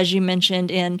 as you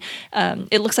mentioned, in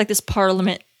it looks like this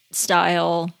Parliament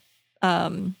style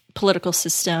political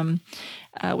system,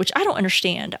 which I don't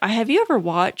understand. Have you ever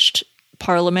watched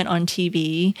Parliament on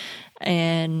TV?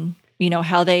 And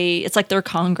how it's like their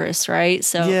Congress, right?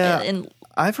 So yeah, and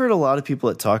I've heard a lot of people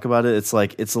that talk about it. It's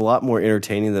like it's a lot more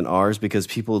entertaining than ours because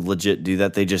people legit do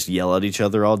that. They just yell at each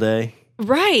other all day,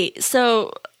 right?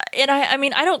 So, and I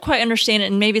mean, I don't quite understand it,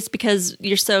 and maybe it's because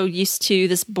you're so used to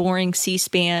this boring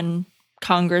C-SPAN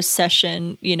Congress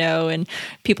session, and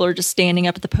people are just standing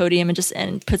up at the podium and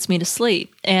it puts me to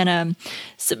sleep. And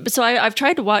so I've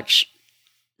tried to watch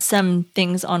some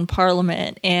things on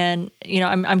Parliament, and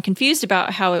I'm confused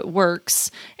about how it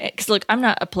works. Because look, I'm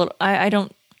not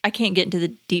I can't get into the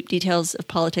deep details of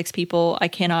politics, people. I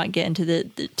cannot get into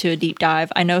to a deep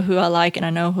dive. I know who I like and I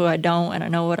know who I don't, and I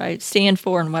know what I stand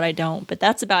for and what I don't, but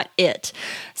that's about it.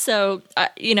 So,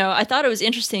 I thought it was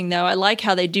interesting though. I like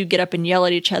how they do get up and yell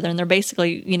at each other, and they're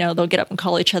basically, they'll get up and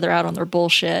call each other out on their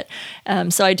bullshit.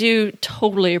 So I do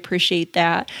totally appreciate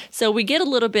that. So we get a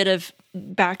little bit of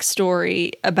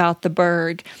backstory about the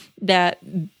Burg that,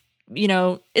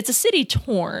 it's a city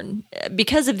torn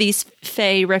because of these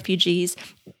Fae refugees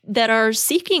that are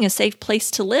seeking a safe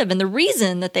place to live. And the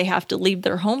reason that they have to leave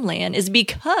their homeland is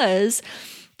because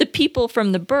the people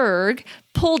from the Burg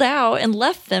pulled out and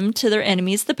left them to their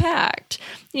enemies, the Pact.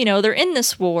 They're in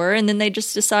this war, and then they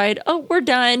just decide, oh, we're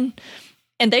done.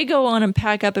 And they go on and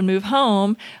pack up and move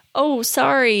home. Oh,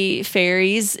 sorry,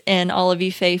 fairies and all of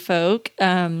you Fae folk.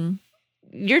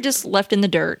 You're just left in the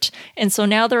dirt. And so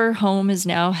now their home is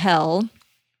now hell.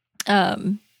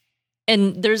 And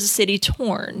there's a city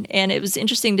torn. And it was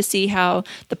interesting to see how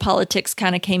the politics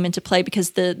kind of came into play,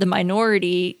 because the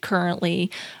minority currently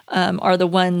are the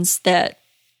ones that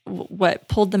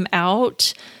pulled them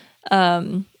out.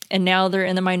 And now they're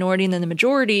in the minority, and then the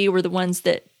majority were the ones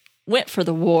that went for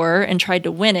the war and tried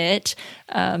to win it.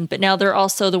 But now they're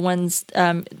also the ones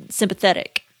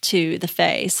sympathetic to the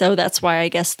Fae. So that's why I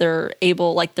guess they're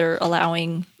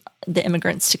allowing the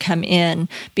immigrants to come in,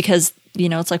 because,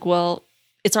 it's like, well,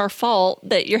 it's our fault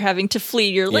that you're having to flee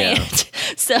your land.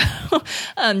 So,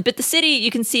 but the city,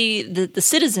 you can see the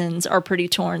citizens are pretty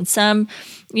torn. Some,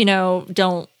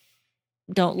 don't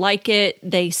don't like it.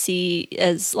 They see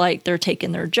as like they're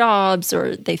taking their jobs,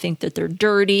 or they think that they're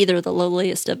dirty. They're the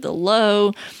lowliest of the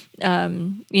low,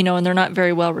 and they're not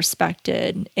very well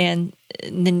respected. And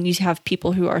then you have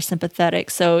people who are sympathetic.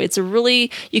 So it's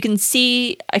you can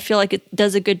see, I feel like it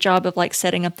does a good job of like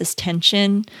setting up this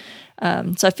tension.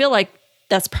 So I feel like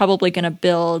that's probably going to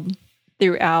build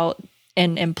throughout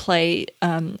and play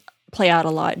out a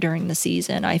lot during the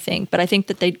season, I think. But I think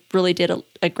that they really did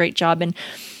a great job. And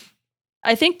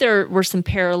I think there were some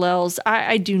parallels.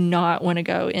 I do not want to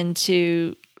go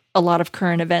into a lot of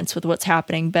current events with what's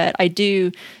happening, but I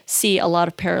do see a lot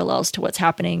of parallels to what's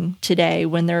happening today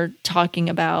when they're talking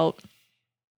about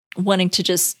wanting to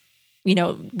just, we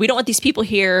don't want these people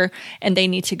here, and they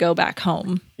need to go back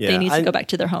home. Yeah, they need to go back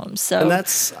to their homes. So, and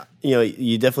that's,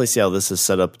 you definitely see how this is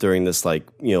set up during this, like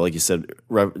you said,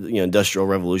 Industrial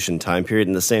Revolution time period,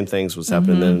 and the same things was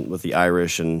happening then with the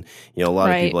Irish and a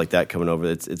lot of people like that coming over.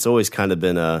 It's always kind of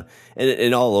been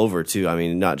and all over too. I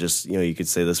mean, not just you could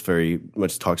say this very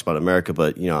much talks about America,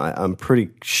 but I'm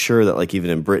pretty sure that like even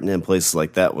in Britain and places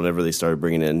like that, whenever they started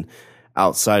bringing in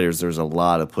outsiders, there's a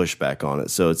lot of pushback on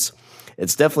it. So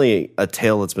it's definitely a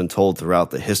tale that's been told throughout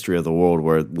the history of the world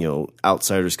where,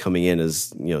 outsiders coming in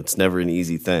is, it's never an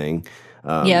easy thing.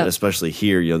 And especially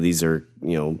here, these are,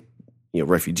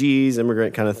 refugees,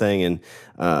 immigrant kind of thing. And,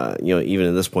 even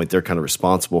at this point, they're kind of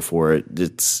responsible for it.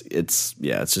 It's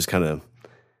just kind of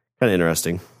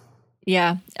interesting.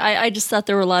 Yeah, I just thought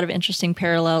there were a lot of interesting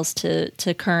parallels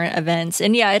to current events.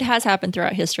 And yeah, it has happened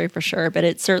throughout history for sure, but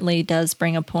it certainly does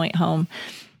bring a point home.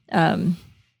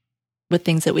 With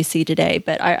things that we see today.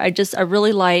 But I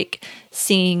really like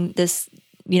seeing this,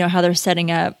 how they're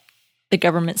setting up the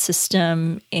government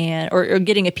system or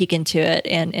getting a peek into it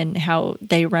and how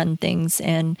they run things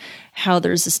and how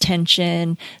there's this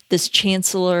tension, this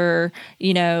chancellor,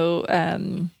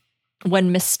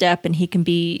 one misstep and he can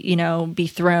be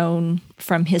thrown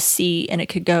from his seat and it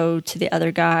could go to the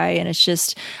other guy. And it's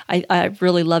just, I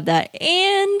really love that.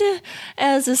 And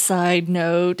as a side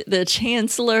note, the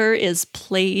chancellor is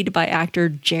played by actor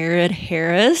Jared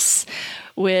Harris,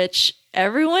 which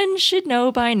everyone should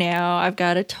know by now. I've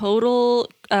got a total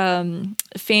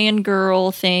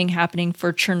fangirl thing happening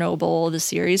for Chernobyl, the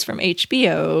series from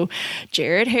HBO.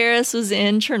 Jared Harris was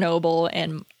in Chernobyl,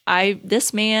 and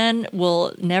this man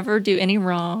will never do any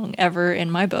wrong ever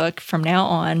in my book from now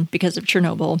on because of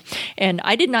Chernobyl. And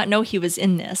I did not know he was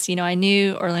in this. I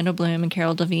knew Orlando Bloom and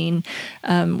Carol Delevingne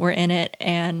were in it,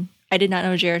 and I did not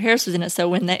know Jared Harris was in it. So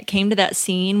when that came to that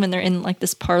scene, when they're in like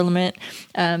this parliament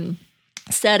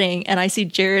setting, and I see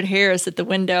Jared Harris at the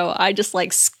window, I just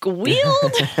like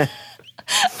squealed.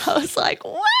 I was like,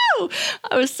 whoa!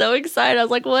 I was so excited. I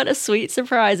was like, what a sweet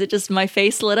surprise. My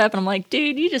face lit up and I'm like,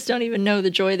 dude, you just don't even know the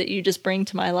joy that you just bring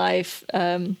to my life.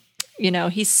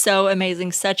 He's so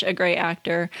amazing, such a great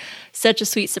actor, such a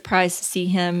sweet surprise to see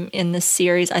him in this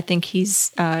series. I think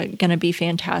he's going to be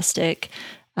fantastic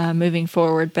moving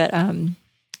forward. But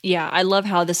I love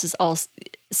how this is all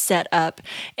set up.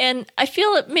 And I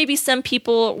feel that maybe some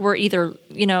people were either,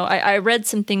 I read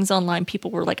some things online. People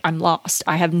were like, I'm lost.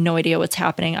 I have no idea what's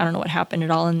happening. I don't know what happened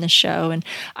at all in this show. And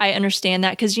I understand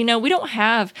that because, we don't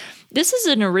have, this is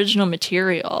an original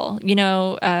material,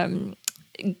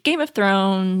 Game of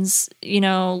Thrones,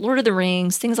 Lord of the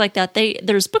Rings, things like that.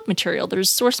 There's book material, there's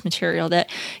source material that,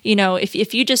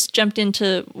 if you just jumped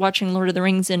into watching Lord of the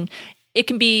Rings, and it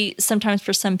can be sometimes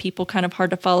for some people kind of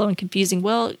hard to follow and confusing.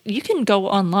 Well, you can go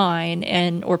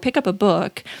online or pick up a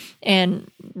book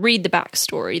and read the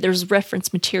backstory. There's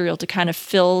reference material to kind of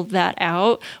fill that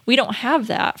out. We don't have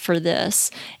that for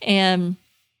this. And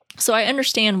so I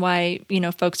understand why,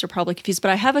 folks are probably confused, but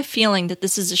I have a feeling that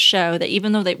this is a show that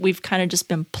even though we've kind of just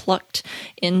been plucked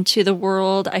into the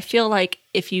world, I feel like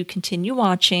if you continue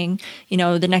watching,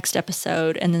 the next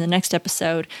episode and then the next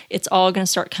episode, it's all going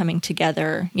to start coming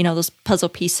together, those puzzle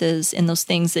pieces and those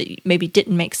things that maybe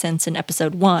didn't make sense in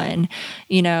episode 1,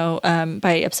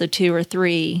 by episode 2 or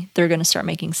 3, they're going to start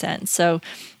making sense. So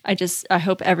I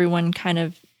hope everyone kind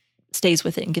of stays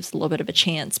with it and gives it a little bit of a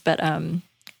chance. But,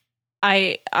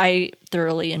 I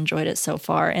thoroughly enjoyed it so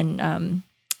far, and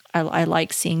I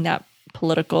like seeing that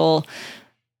political,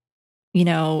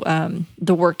 the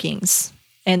workings.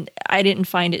 And I didn't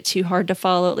find it too hard to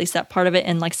follow, at least that part of it.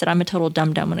 And like I said, I'm a total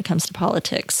dum-dum when it comes to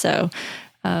politics. So,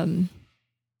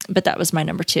 but that was my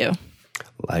number 2.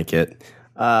 Like it.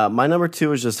 My number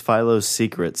 2 is just Philo's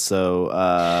Secret.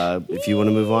 So if you want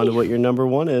to move on to what your number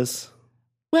 1 is.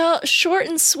 Well, short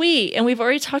and sweet, and we've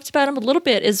already talked about him a little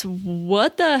bit, is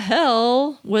what the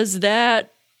hell was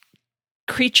that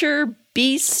creature,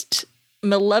 beast,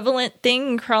 malevolent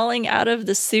thing crawling out of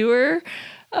the sewer?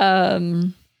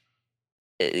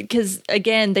 because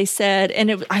again, they said,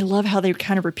 and I love how they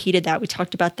kind of repeated that. We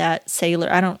talked about that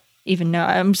sailor. I don't even know.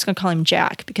 I'm just going to call him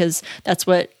Jack because that's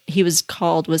what he was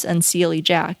called, was Unseelie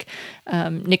Jack,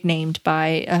 nicknamed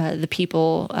by the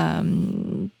people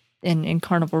in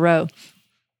Carnival Row.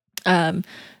 And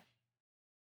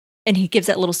he gives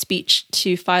that little speech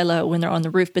to Philo when they're on the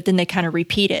roof, but then they kind of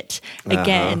repeat it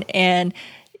again. And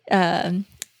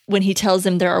when he tells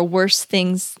them there are worse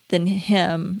things than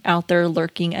him out there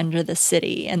lurking under the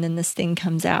city, and then this thing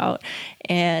comes out.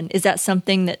 And is that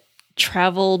something that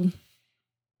traveled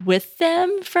with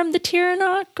them from the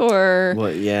Tiranoc, or?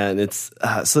 Well, yeah, and it's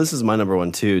so this is my number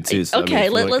one too. So okay,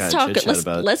 let's talk.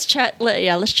 Let's chat.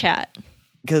 Let's chat.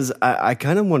 Because I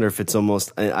kind of wonder if it's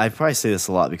almost, I probably say this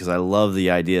a lot because I love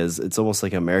the ideas. It's almost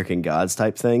like American Gods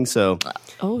type thing. So,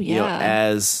 you know,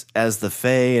 as the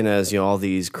Fae and as, you know, all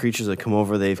these creatures that come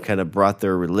over, they've kind of brought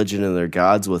their religion and their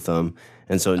gods with them.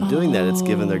 And so in doing that, it's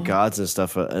given their gods and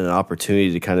stuff an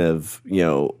opportunity to kind of, you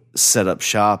know, set up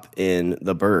shop in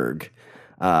the Burg.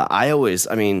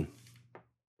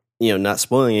 You know, not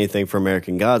spoiling anything for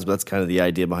American Gods, but that's kind of the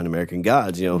idea behind American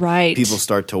Gods. You know, right. People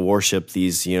start to worship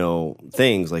these, you know,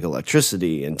 things like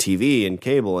electricity and TV and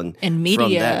cable and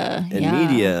media,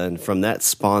 media, and from that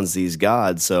spawns these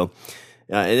gods. So,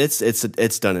 and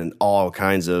it's done in all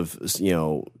kinds of, you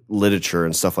know, literature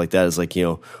and stuff like that. Is like, you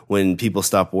know, when people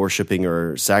stop worshiping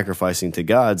or sacrificing to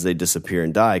gods, they disappear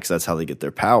and die because that's how they get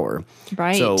their power.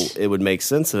 Right. So it would make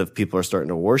sense that if people are starting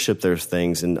to worship their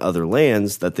things in other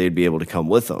lands, that they'd be able to come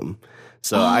with them.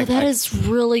 So that is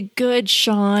really good,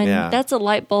 Sean. Yeah. That's a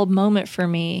light bulb moment for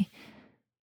me.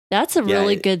 That's a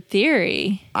really good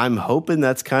theory. I'm hoping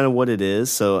that's kind of what it is.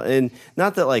 So, and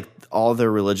not that like all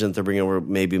their religion they're bringing over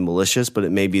may be malicious, but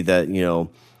it may be that, you know,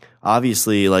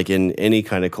 obviously, like in any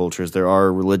kind of cultures, there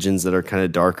are religions that are kind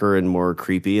of darker and more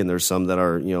creepy, and there's some that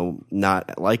are, you know,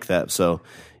 not like that. So,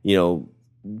 you know,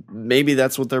 maybe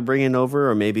that's what they're bringing over,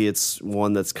 or maybe it's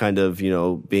one that's kind of, you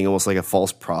know, being almost like a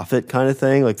false prophet kind of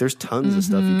thing. Like there's tons of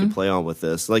stuff you could play on with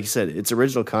this. Like you said, it's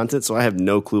original content, so I have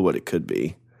no clue what it could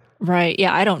be. Right.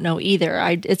 Yeah, I don't know either.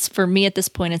 It's for me at this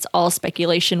point, it's all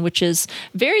speculation, which is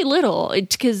very little,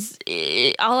 because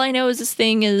all I know is this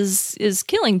thing is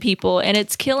killing people, and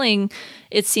it's killing,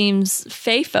 it seems,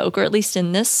 Fae folk, or at least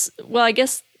in this. Well, I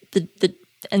guess the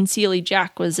Unseelie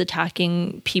Jack was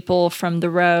attacking people from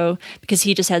the Row because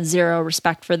he just had zero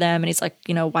respect for them, and he's like,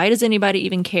 you know, why does anybody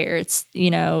even care? It's, you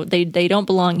know, they don't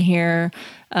belong here,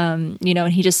 you know,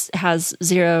 and he just has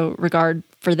zero regard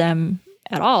for them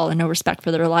at all and no respect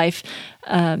for their life.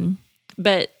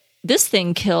 But this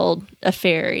thing killed a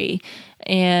fairy.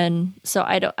 And so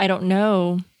I don't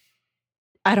know.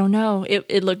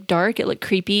 It looked dark. It looked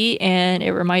creepy. And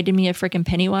it reminded me of freaking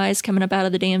Pennywise coming up out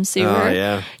of the damn sewer. Oh,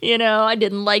 yeah. You know, I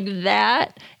didn't like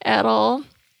that at all.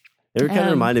 It kind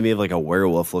of reminded me of like a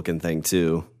werewolf looking thing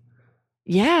too.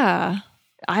 Yeah.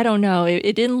 I don't know.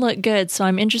 It didn't look good. So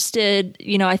I'm interested.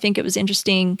 You know, I think it was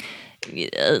interesting.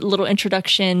 A little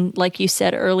introduction, like you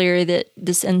said earlier, that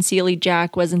this Unseelie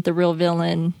Jack wasn't the real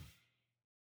villain,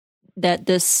 that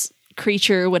this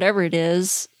creature, whatever it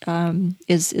is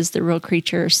the real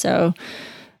creature. So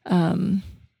I'm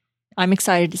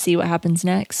excited to see what happens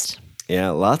next.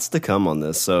 Yeah, lots to come on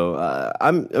this. So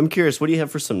I'm curious, what do you have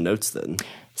for some notes then?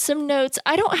 Some notes.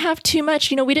 I don't have too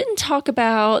much. You know, we didn't talk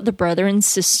about the brother and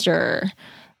sister.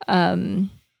 You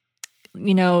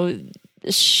know,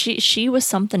 she was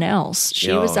something else.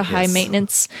 She was a high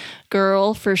maintenance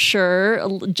girl for sure,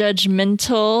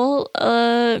 judgmental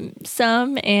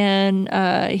some,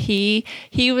 and he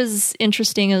was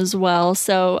interesting as well.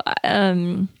 So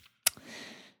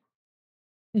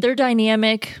their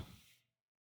dynamic,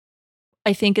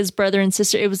 I think, as brother and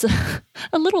sister, it was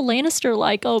a little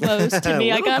Lannister-like almost to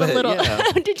me. I got a little.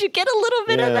 Yeah. Did you get a little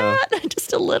bit of that?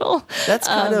 Just a little. That's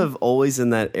kind of always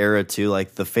in that era too.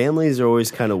 Like the families are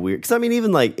always kind of weird. Because I mean,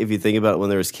 even like if you think about it, when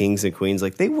there was kings and queens,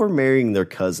 like they were marrying their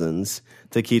cousins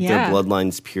to keep their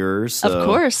bloodlines pure. So, of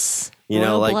course, you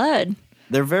know, like blood.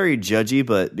 They're very judgy,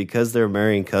 but because they're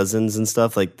marrying cousins and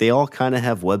stuff, like they all kind of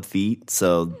have web feet,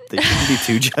 so they shouldn't be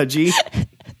too judgy.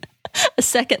 A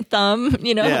second thumb,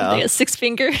 you know, they got 6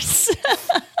 fingers.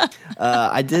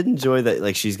 I did enjoy that,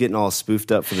 like she's getting all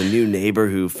spoofed up for the new neighbor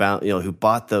who found, you know, who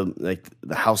bought the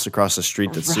house across the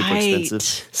street that's super expensive,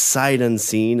 sight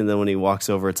unseen, and then when he walks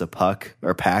over, it's a puck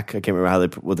or pack. I can't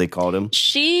remember what they called him.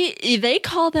 They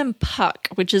call them puck,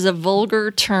 which is a vulgar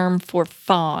term for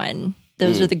fawn.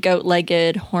 Those are the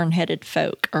goat-legged, horn-headed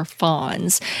folk, or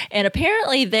fawns. And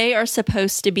apparently they are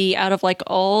supposed to be, out of like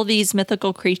all these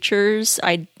mythical creatures,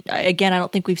 again, I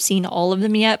don't think we've seen all of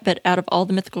them yet, but out of all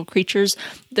the mythical creatures,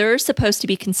 they're supposed to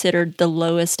be considered the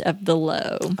lowest of the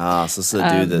low. So this is a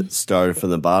dude that started from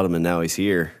the bottom and now he's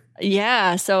here.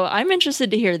 Yeah, so I'm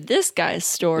interested to hear this guy's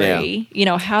story.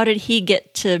 Yeah. How did he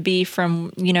get to be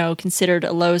from, considered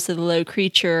a lowest of the low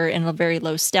creature in a very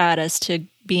low status to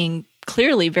being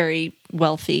clearly very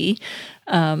wealthy?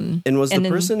 And was the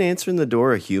person answering the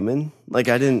door a human? I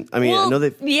know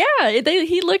they... Yeah,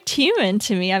 he looked human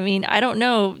to me. I mean, I don't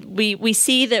know. We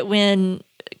see that when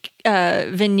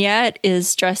Vignette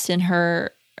is dressed in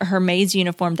her maid's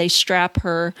uniform, they strap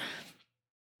her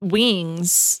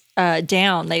wings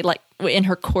down. They in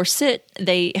her corset,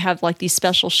 they have these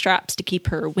special straps to keep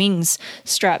her wings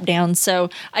strapped down. So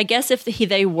I guess if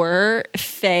they were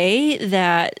fae,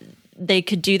 that they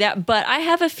could do that. But I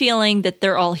have a feeling that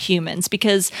they're all humans,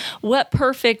 because what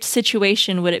perfect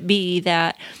situation would it be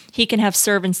that he can have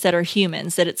servants that are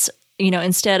humans, that it's,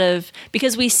 instead of,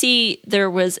 because we see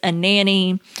there was a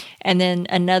nanny and then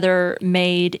another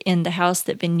maid in the house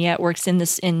that Vignette works in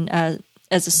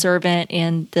as a servant,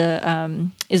 and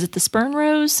is it the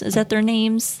Spurnrose? Is that their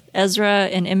names? Ezra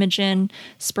and Imogen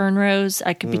Spurnrose.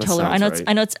 I could be totally wrong.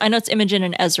 I know it's Imogen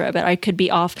and Ezra, but I could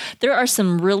be off. There are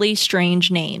some really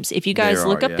strange names. If you guys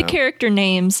look up the character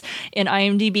names in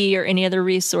IMDb or any other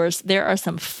resource, there are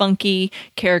some funky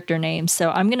character names.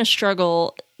 So I'm going to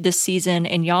struggle this season,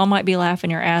 and y'all might be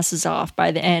laughing your asses off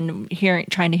by the end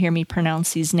trying to hear me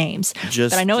pronounce these names.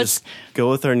 But I know go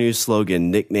with our new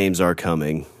slogan, nicknames are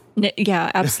coming. Yeah,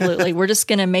 absolutely. We're just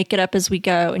going to make it up as we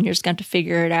go, and you're just going to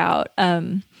figure it out.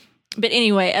 But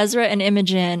anyway, Ezra and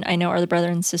Imogen, I know, are the brother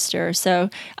and sister. So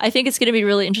I think it's going to be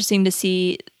really interesting to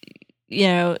see,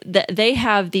 that they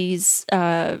have these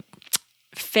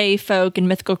fae folk and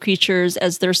mythical creatures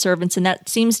as their servants, and that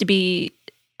seems to be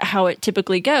how it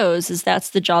typically goes, is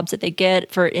that's the jobs that they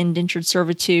get for indentured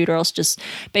servitude, or else just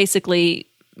basically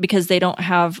because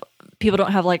people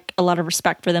don't have a lot of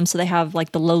respect for them, so they have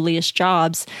the lowliest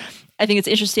jobs. I think it's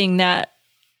interesting that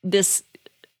this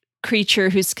creature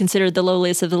who's considered the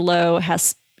lowliest of the low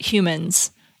has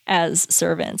humans as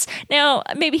servants. Now,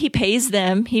 maybe he pays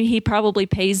them. He probably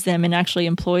pays them and actually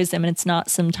employs them, and it's not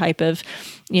some type of,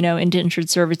 indentured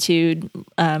servitude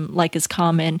like is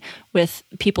common with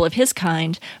people of his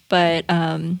kind. But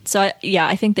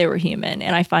I think they were human,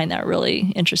 and I find that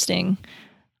really interesting.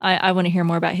 I want to hear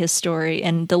more about his story,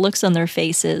 and the looks on their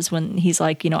faces when he's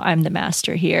like, I'm the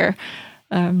master here,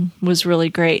 was really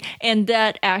great. And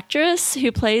that actress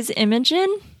who plays Imogen,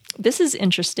 this is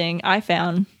interesting. I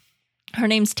found her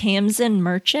name's Tamsin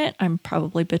Merchant. I'm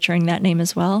probably butchering that name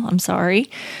as well. I'm sorry.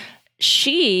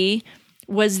 She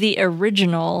was the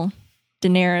original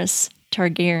Daenerys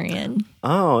Targaryen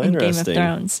in Game of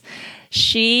Thrones.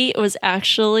 She was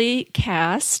actually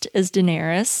cast as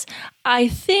Daenerys. I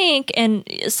think, and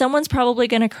someone's probably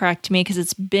going to correct me because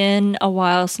it's been a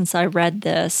while since I read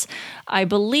this, I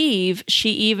believe she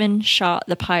even shot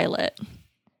the pilot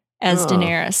as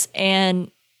Daenerys.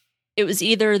 And it was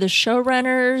either the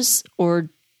showrunners or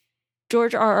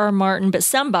George R.R. Martin, but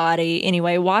somebody,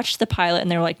 anyway, watched the pilot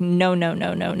and they were like, no.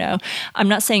 I'm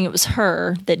not saying it was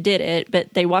her that did it,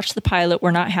 but they watched the pilot,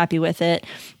 were not happy with it.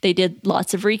 They did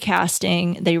lots of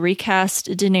recasting. They recast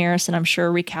Daenerys, and I'm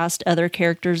sure recast other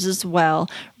characters as well,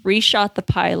 reshot the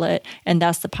pilot, and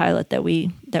that's the pilot that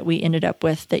we ended up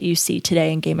with that you see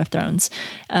today in Game of Thrones.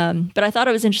 But I thought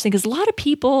it was interesting because a lot of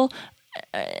people,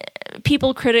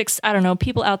 critics, I don't know,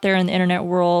 people out there in the internet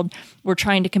world were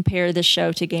trying to compare this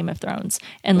show to Game of Thrones.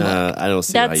 And look, I don't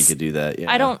see how you could do that.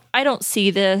 Yeah. I don't see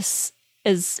this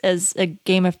as a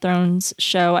Game of Thrones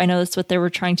show. I know that's what they were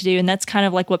trying to do, and that's kind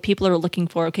of like what people are looking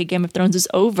for. Okay, Game of Thrones is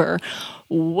over.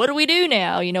 What do we do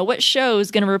now? What show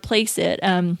is going to replace it?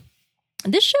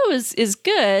 This show is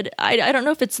good. I don't know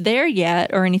if it's there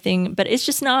yet or anything, but it's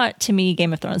just not, to me,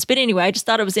 Game of Thrones. But anyway, I just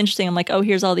thought it was interesting. I'm like, oh,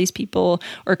 here's all these people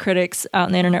or critics out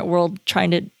in the internet world trying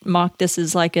to mock this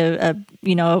as like a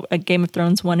Game of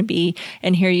Thrones wannabe.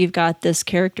 And here you've got this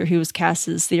character who was cast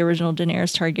as the original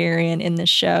Daenerys Targaryen in this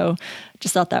show.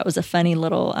 Just thought that was a funny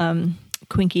little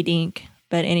quinky dink.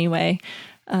 But anyway,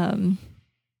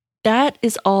 that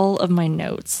is all of my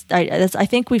notes. I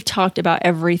think we've talked about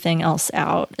everything else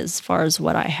out as far as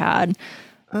what I had.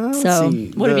 So,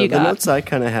 what have you got? The notes I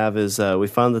kind of have is we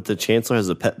found that the Chancellor has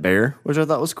a pet bear, which I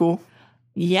thought was cool.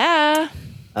 Yeah.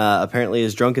 Apparently,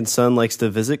 his drunken son likes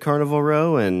to visit Carnival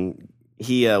Row, and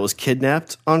he was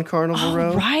kidnapped on Carnival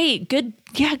Row. Right. Good.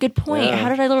 Yeah, good point. Yeah. How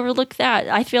did I overlook that?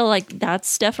 I feel like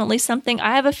that's definitely something.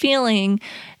 I have a feeling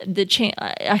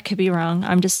I could be wrong.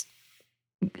 I'm just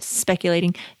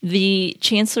speculating. The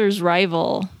Chancellor's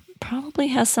rival probably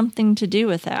has something to do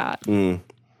with that.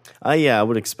 Yeah, I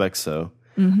would expect so.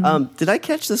 Mm-hmm. Did I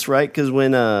catch this right? Because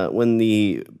when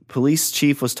the police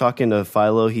chief was talking to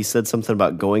Philo, he said something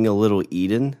about going a little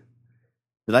Eden.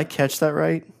 Did I catch that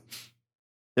right?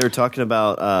 They were talking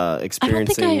about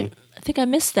experiencing. I think I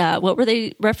missed that. What were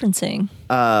they referencing?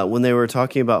 When they were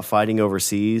talking about fighting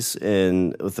overseas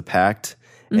and with the pact,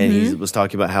 and he was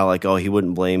talking about how he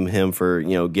wouldn't blame him for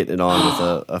getting it on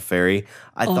with a fairy.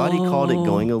 I thought he called it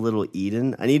going a little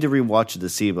Eden. I need to rewatch it to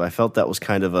see, but I felt that was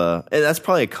kind of that's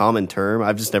probably a common term.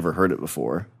 I've just never heard it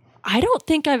before. I don't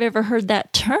think I've ever heard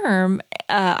that term.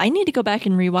 I need to go back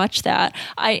and rewatch that.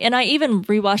 I even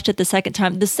rewatched it the second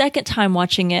time. The second time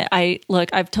watching it,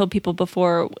 I've told people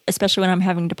before, especially when I'm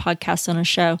having to podcast on a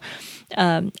show,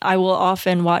 I will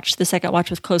often watch the second watch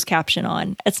with closed caption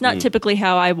on. It's not typically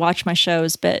how I watch my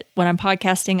shows, but when I'm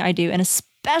podcasting, I do. And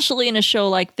especially in a show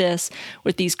like this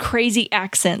with these crazy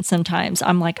accents sometimes,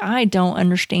 I'm like, I don't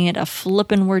understand a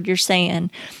flippin' word you're saying.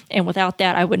 And without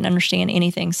that, I wouldn't understand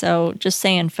anything. So just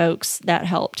saying, folks, that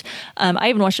helped. I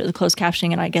even watched it with closed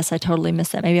captioning, and I guess I totally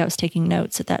missed that. Maybe I was taking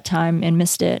notes at that time and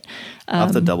missed it. I'll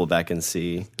have to double back and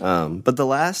see. But the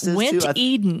last is Went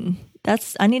Eden.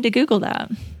 I need to Google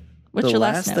that. What's your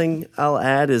last note? Thing I'll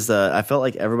add is I felt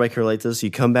like everybody can relate to this. You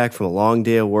come back from a long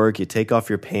day of work, you take off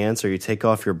your pants or you take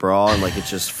off your bra, and it's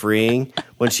just freeing.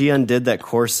 When she undid that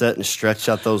corset and stretched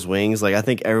out those wings, I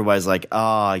think everybody's like,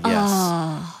 yes,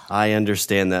 I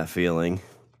understand that feeling.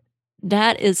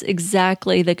 That is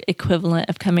exactly the equivalent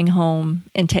of coming home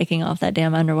and taking off that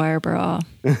damn underwire bra.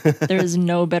 There is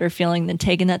no better feeling than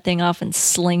taking that thing off and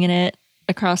slinging it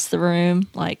across the room.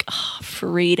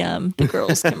 Freedom. The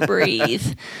girls can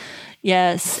breathe.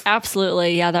 Yes,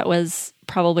 absolutely. Yeah, that was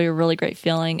probably a really great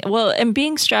feeling. Well, and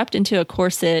being strapped into a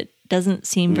corset doesn't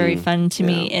seem very fun to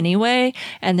me anyway.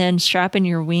 And then strapping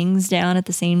your wings down at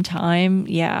the same time,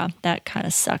 yeah, that kind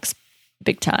of sucks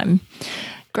big time.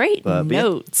 Great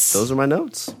notes. Those are my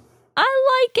notes.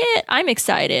 I like it. I'm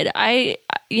excited. I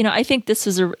think this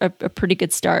was a pretty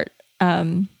good start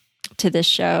to this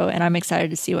show, and I'm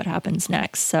excited to see what happens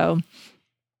next. So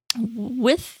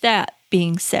with that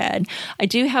being said, I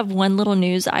do have one little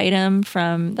news item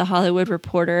from the Hollywood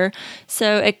Reporter.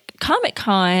 So at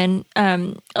Comic-Con,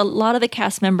 a lot of the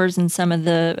cast members and some of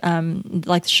the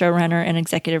the showrunner and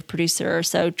executive producer.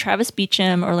 So Travis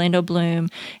Beacham, Orlando Bloom,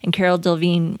 and Carol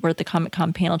Delvine were at the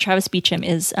Comic-Con panel. Travis Beacham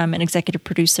is an executive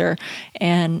producer,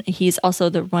 and he's also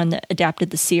the one that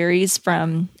adapted the series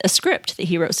from a script that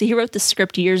he wrote. So he wrote the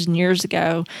script years and years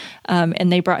ago,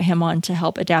 and they brought him on to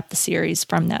help adapt the series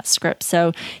from that script.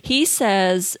 So he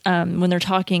says, when they're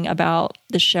talking about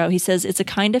the show, he says it's a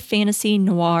kind of fantasy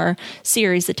noir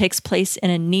series that takes place in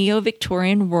a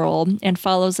neo-Victorian world and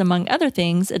follows, among other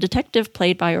things, a detective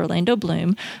played by Orlando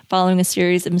Bloom following a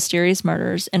series of mysterious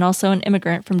murders, and also an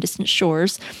immigrant from distant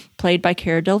shores played by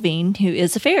Cara Delevingne, who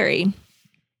is a fairy.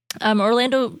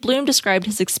 Orlando Bloom described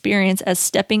his experience as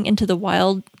stepping into the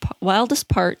wildest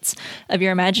parts of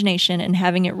your imagination and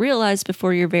having it realized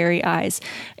before your very eyes.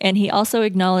 And he also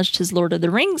acknowledged his Lord of the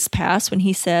Rings past when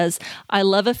he says, "I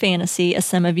love a fantasy, as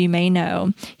some of you may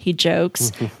know." He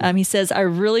jokes. He says, "I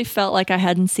really felt like I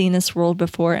hadn't seen this world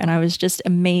before, and I was just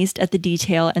amazed at the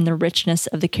detail and the richness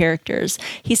of the characters."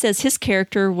 He says his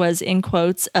character was, in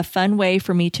quotes, "a fun way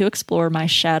for me to explore my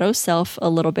shadow self a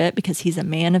little bit because he's a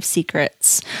man of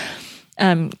secrets."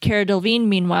 Cara Delevingne,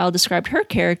 meanwhile, described her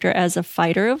character as a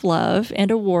fighter of love and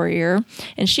a warrior,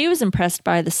 and she was impressed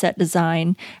by the set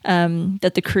design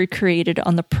that the crew created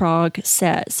on the Prague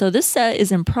set. So this set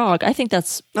is in Prague. I think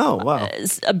that's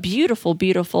a beautiful,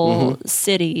 beautiful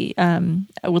city. I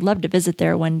would love to visit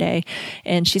there one day.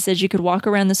 And she said you could walk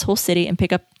around this whole city and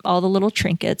pick up all the little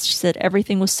trinkets. She said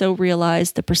everything was so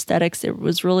realized, the prosthetics, it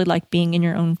was really like being in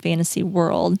your own fantasy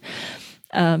world.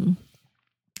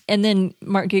 And then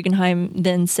Mark Guggenheim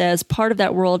then says part of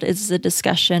that world is a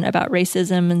discussion about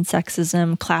racism and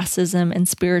sexism, classism and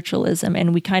spiritualism.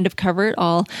 And we kind of cover it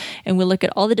all. And we look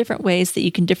at all the different ways that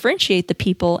you can differentiate the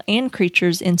people and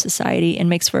creatures in society, and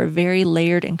makes for a very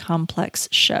layered and complex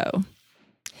show.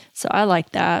 So I like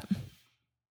that.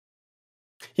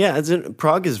 Yeah,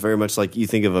 Prague is very much like you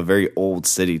think of a very old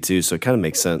city too. So it kind of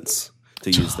makes sense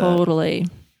to use that.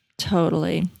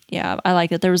 Totally. Yeah, I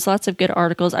like it. There was lots of good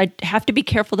articles. I have to be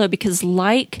careful, though, because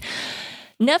like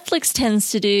Netflix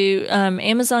tends to do,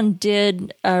 Amazon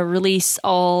did release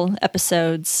all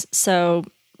episodes. So,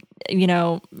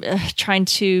 trying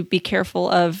to be careful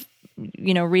of,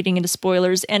 reading into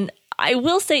spoilers. And I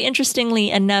will say, interestingly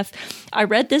enough, I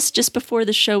read this just before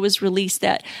the show was released,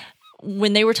 that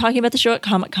when they were talking about the show at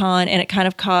Comic-Con, and it kind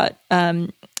of caught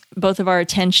both of our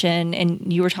attention,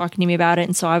 and you were talking to me about it,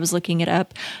 and so I was looking it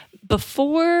up.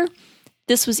 Before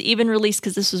this was even released,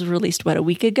 because this was released, a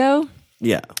week ago?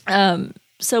 Yeah.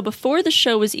 So before the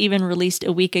show was even released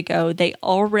a week ago, they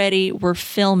already were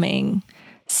filming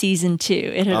season 2.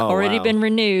 It had already been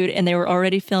renewed, and they were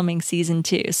already filming season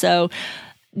 2. So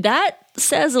that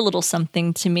says a little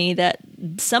something to me, that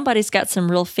somebody's got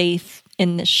some real faith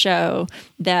in this show,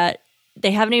 that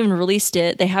they haven't even released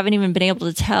it. They haven't even been able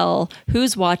to tell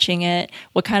who's watching it,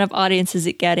 what kind of audience is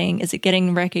it getting? Is it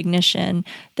getting recognition?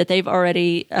 That they've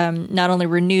already not only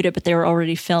renewed it, but they were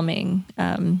already filming,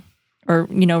 or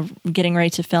getting ready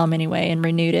to film anyway, and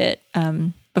renewed it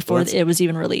before it was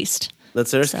even released.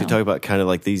 That's interesting to talk about kind of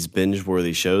like these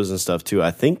binge-worthy shows and stuff too.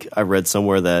 I think I read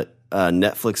somewhere that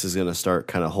Netflix is going to start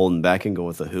kind of holding back and go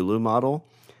with a Hulu model.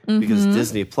 Because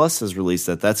Disney Plus has released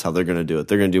that. That's how they're going to do it.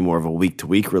 They're going to do more of a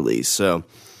week-to-week release. So,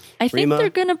 I think they're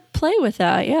going to play with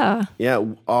that, yeah. Yeah,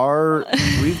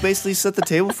 we've basically set the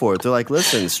table for it. They're like,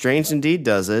 listen, Strange Indeed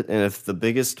does it, and if the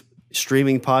biggest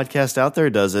streaming podcast out there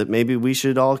does it, maybe we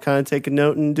should all kind of take a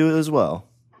note and do it as well.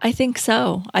 I think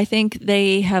so. I think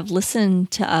they have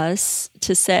listened to us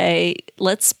to say,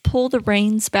 let's pull the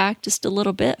reins back just a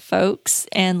little bit, folks,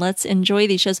 and let's enjoy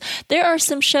these shows. There are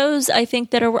some shows I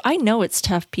think that I know it's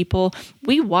tough, people.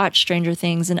 We watch Stranger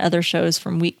Things and other shows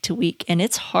from week to week, and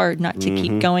it's hard not to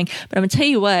keep going. But I'm going to tell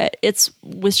you what, it's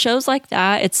with shows like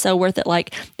that, it's so worth it.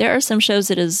 Like, there are some shows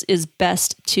that is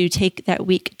best to take that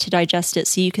week to digest it,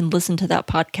 so you can listen to that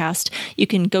podcast. You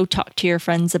can go talk to your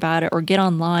friends about it, or get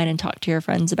online and talk to your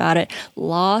friends about it.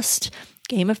 Lost,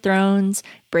 Game of Thrones,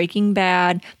 Breaking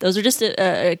Bad. Those are just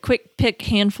a quick pick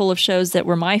handful of shows that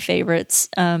were my favorites.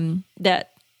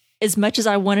 That as much as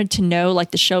I wanted to know,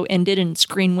 like the show ended and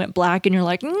screen went black and you're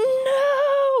like,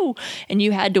 no, and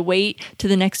you had to wait to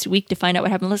the next week to find out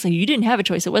what happened. Listen, you didn't have a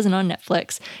choice. It wasn't on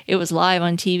Netflix. It was live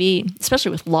on TV,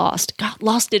 especially with Lost. God,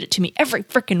 Lost did it to me every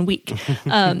freaking week.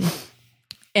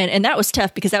 And that was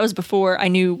tough because that was before I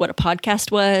knew what a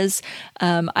podcast was.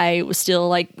 I was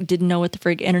still didn't know what the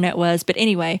frig internet was. But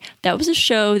anyway, that was a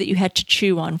show that you had to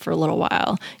chew on for a little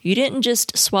while. You didn't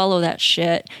just swallow that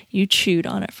shit. You chewed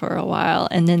on it for a while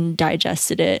and then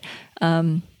digested it.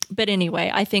 But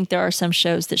anyway, I think there are some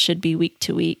shows that should be week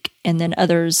to week. And then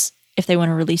others, if they want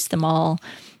to release them all,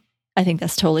 I think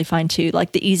that's totally fine too.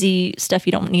 Like the easy stuff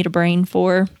you don't need a brain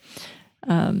for.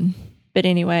 But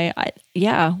anyway,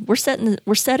 we're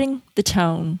setting the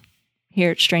tone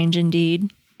here at Strange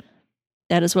Indeed.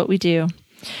 That is what we do.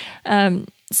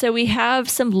 So we have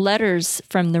some letters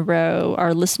from the row,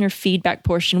 our listener feedback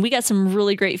portion. We got some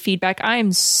really great feedback. I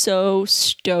am so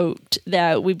stoked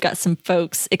that we've got some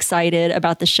folks excited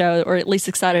about the show, or at least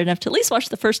excited enough to at least watch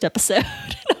the first episode.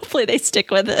 Hopefully they stick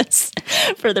with us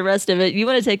for the rest of it. You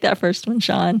want to take that first one,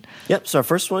 Sean? Yep. So our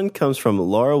first one comes from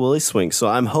Laura Willie Swink. So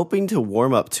I'm hoping to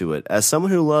warm up to it. As someone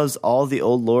who loves all the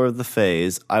old lore of the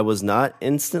Fays, I was not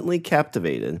instantly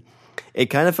captivated. It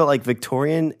kind of felt like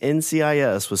Victorian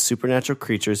NCIS with supernatural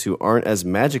creatures who aren't as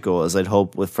magical as I'd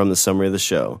hoped from the summary of the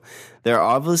show. They're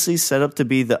obviously set up to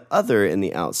be the other in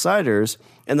The Outsiders,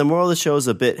 and the moral of the show is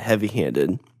a bit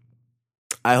heavy-handed.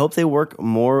 I hope they work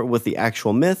more with the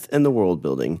actual myth and the world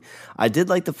building. I did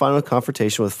like the final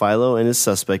confrontation with Philo and his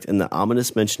suspect and the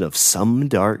ominous mention of some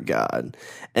dark god.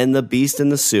 And the beast in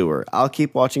the sewer. I'll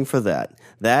keep watching for that.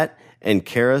 That and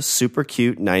Kara's super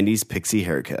cute 90s pixie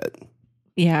haircut.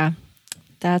 Yeah.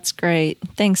 That's great.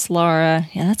 Thanks, Laura.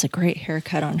 Yeah, that's a great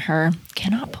haircut on her.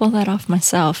 Cannot pull that off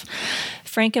myself.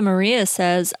 Franca Maria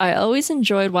says, I always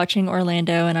enjoyed watching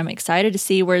Orlando, and I'm excited to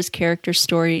see where his character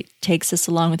story takes us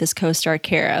along with his co-star,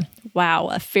 Kara. Wow,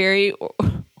 a fairy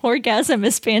orgasm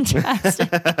is fantastic.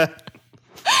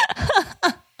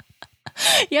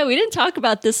 Yeah, we didn't talk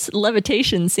about this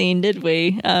levitation scene, did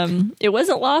we? It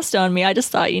wasn't lost on me. I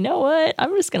just thought, you know what?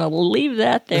 I'm just going to leave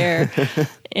that there.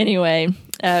 Anyway,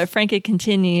 Franca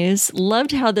continues,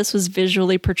 loved how this was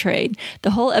visually portrayed.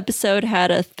 The whole episode had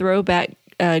a throwback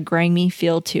grimy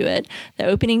feel to it. The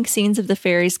opening scenes of the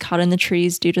fairies caught in the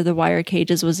trees due to the wire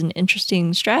cages was an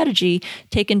interesting strategy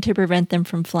taken to prevent them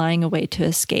from flying away to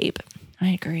escape. I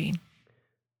agree.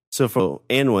 So for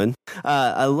Anwin,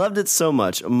 I loved it so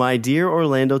much. My dear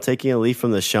Orlando taking a leaf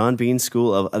from the Sean Bean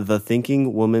school of the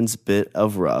thinking woman's bit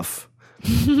of rough.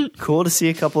 Cool to see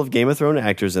a couple of Game of Thrones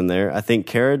actors in there. I think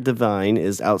Cara Delevingne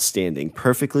is outstanding,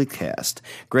 perfectly cast.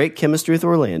 Great chemistry with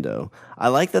Orlando. I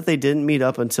like that they didn't meet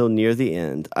up until near the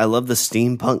end. I love the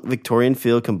steampunk Victorian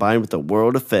feel combined with the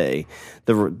world of Fae.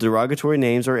 The derogatory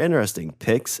names are interesting,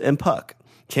 Pix and Puck.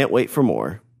 Can't wait for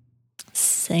more.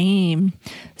 Same.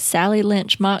 Sally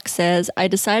Lynch Mock says, I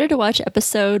decided to watch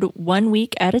episode 1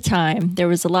 week at a time. There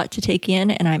was a lot to take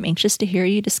in, and I'm anxious to hear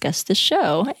you discuss the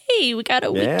show. Hey, we got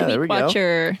a week-to-week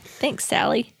watcher. Thanks,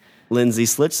 Sally. Lindsay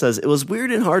Slitch says, it was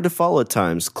weird and hard to follow at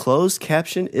times. Closed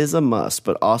caption is a must,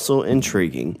 but also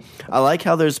intriguing. I like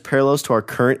how there's parallels to our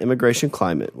current immigration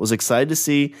climate. Was excited to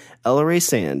see Ella Ray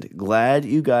Sand. Glad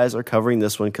you guys are covering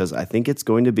this one because I think it's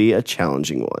going to be a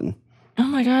challenging one. Oh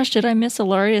my gosh, did I miss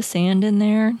Ilaria Sand in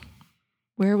there?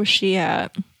 Where was she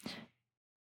at?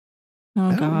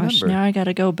 Oh gosh, now I got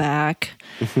to go back.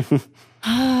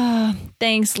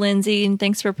 Thanks, Lindsay, and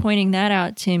thanks for pointing that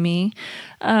out to me.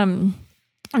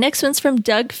 Next one's from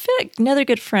Doug Fick, another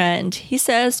good friend. He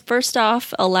says, first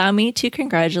off, allow me to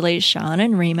congratulate Sean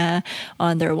and Rima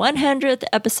on their 100th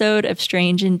episode of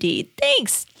Strange Indeed.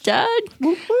 Thanks, Doug.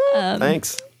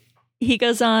 Thanks. He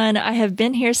goes on, I have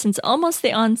been here since almost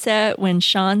the onset when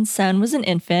Sean's son was an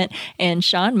infant and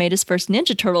Sean made his first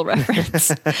Ninja Turtle reference.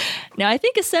 Now, I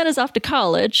think his son is off to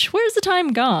college. Where's the time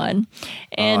gone?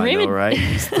 And I know, right?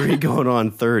 He's 3 going on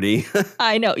 30.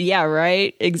 I know. Yeah,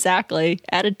 right. Exactly.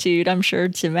 Attitude, I'm sure,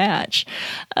 to match.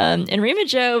 And Rima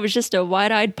Jo was just a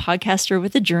wide-eyed podcaster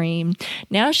with a dream.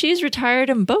 Now she's retired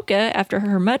in Boca after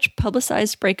her much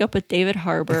publicized breakup with David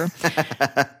Harbour.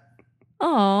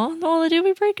 Oh, well, did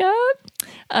we break up?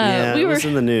 Yeah, it was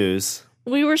in the news.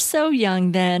 We were so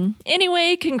young then.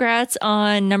 Anyway, congrats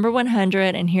on number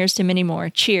 100, and here's to many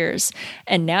more. Cheers.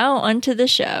 And now onto the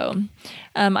show.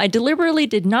 I deliberately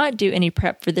did not do any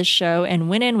prep for this show and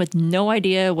went in with no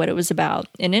idea what it was about.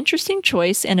 An interesting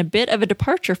choice and a bit of a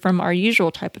departure from our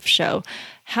usual type of show.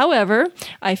 However,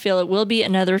 I feel it will be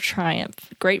another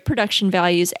triumph. Great production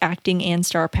values, acting, and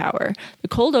star power. The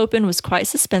cold open was quite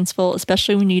suspenseful,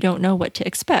 especially when you don't know what to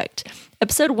expect.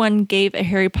 Episode 1 gave a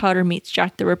Harry Potter meets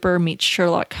Jack the Ripper meets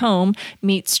Sherlock Holmes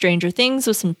meets Stranger Things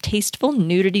with some tasteful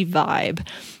nudity vibe.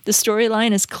 The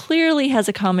storyline clearly has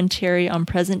a commentary on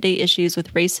present-day issues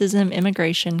with racism,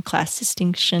 immigration, class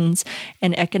distinctions,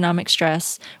 and economic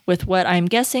stress, with what I'm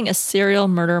guessing a serial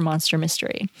murder monster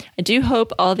mystery. I do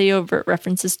hope all the overt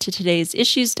references to today's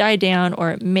issues die down,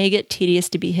 or it may get tedious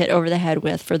to be hit over the head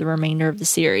with for the remainder of the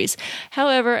series.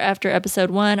 However, after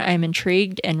episode 1, I am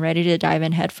intrigued and ready to dive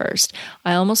in head first.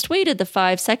 I almost waited the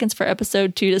 5 seconds for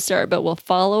episode 2 to start, but will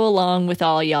follow along with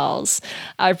all y'alls.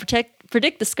 I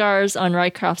predict the scars on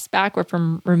Rycroft's back were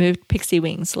from removed pixie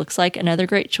wings. Looks like another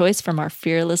great choice from our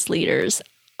fearless leaders.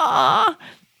 Ah,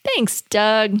 thanks,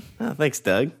 Doug. Oh, thanks,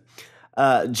 Doug.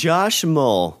 Josh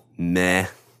Mull, meh.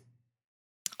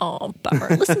 Oh,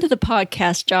 bummer. Listen to the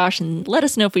podcast, Josh, and let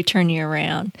us know if we turn you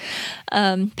around.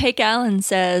 Paik Allen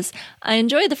says, I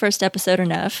enjoyed the first episode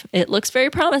enough. It looks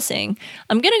very promising.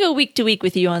 I'm going to go week to week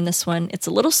with you on this one. It's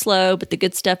a little slow, but the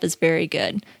good stuff is very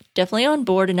good. Definitely on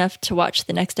board enough to watch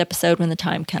the next episode when the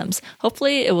time comes.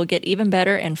 Hopefully it will get even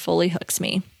better and fully hooks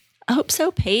me. I hope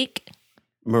so, Paik.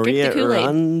 Maria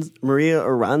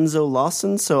Aranzo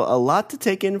Lawson. So a lot to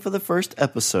take in for the first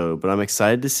episode, but I'm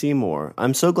excited to see more.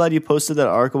 I'm so glad you posted that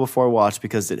article before I watched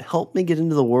because it helped me get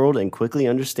into the world and quickly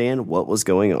understand what was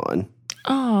going on.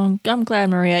 Oh, I'm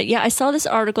glad, Maria. Yeah, I saw this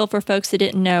article for folks that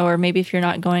didn't know, or maybe if you're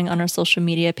not going on our social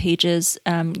media pages,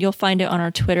 you'll find it on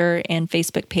our Twitter and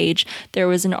Facebook page. There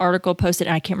was an article posted,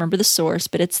 and I can't remember the source,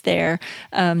 but it's there,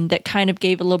 that kind of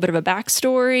gave a little bit of a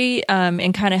backstory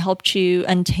and kind of helped you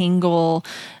untangle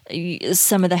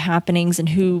some of the happenings and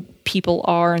who people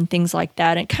are and things like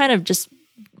that. And kind of just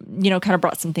kind of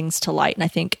brought some things to light. And I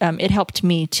think it helped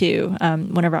me too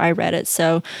whenever I read it.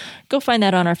 So go find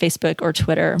that on our Facebook or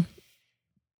Twitter.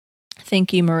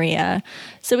 Thank you, Maria.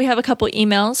 So we have a couple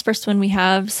emails. First one we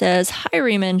have says, Hi,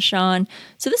 Rima and Sean.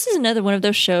 So this is another one of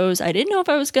those shows I didn't know if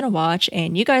I was going to watch,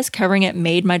 and you guys covering it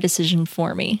made my decision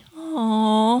for me.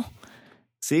 Aww.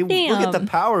 See, Look at the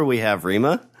power we have,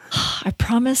 Rima. I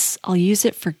promise I'll use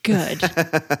it for good.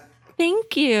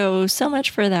 Thank you so much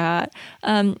for that.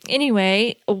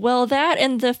 Anyway, well, that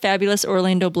and the fabulous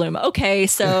Orlando Bloom. Okay,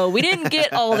 so we didn't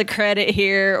get all the credit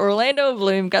here. Orlando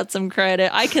Bloom got some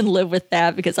credit. I can live with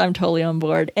that because I'm totally on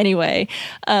board. Anyway,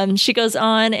 she goes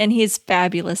on, and he's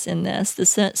fabulous in this. The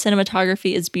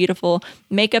cinematography is beautiful.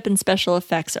 Makeup and special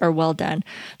effects are well done.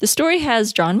 The story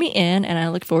has drawn me in, and I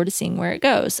look forward to seeing where it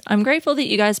goes. I'm grateful that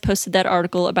you guys posted that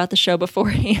article about the show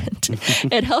beforehand.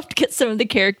 It helped get some of the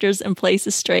characters and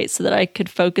places straight so that I could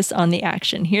focus on the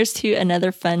action. Here's to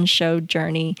another fun show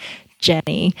journey,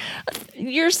 Jenny.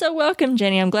 You're so welcome,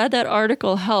 Jenny. I'm glad that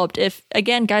article helped. If,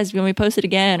 again, guys, when we post it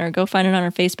again, or go find it on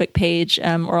our Facebook page,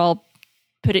 or I'll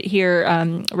put it here,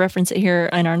 reference it here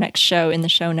in our next show in the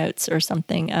show notes or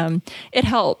something. It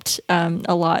helped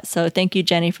a lot. So thank you,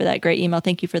 Jenny, for that great email.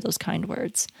 Thank you for those kind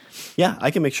words. Yeah,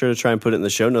 I can make sure to try and put it in the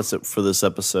show notes for this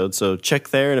episode. So check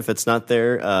there, and if it's not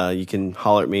there, you can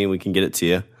holler at me and we can get it to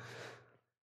you.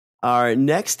 Our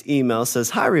next email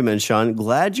says, Hi, Rima and Sean.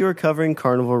 Glad you are covering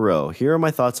Carnival Row. Here are my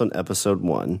thoughts on episode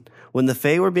 1. When the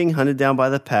Fae were being hunted down by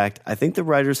the Pact, I think the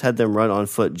writers had them run on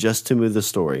foot just to move the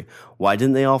story. Why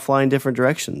didn't they all fly in different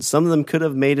directions? Some of them could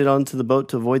have made it onto the boat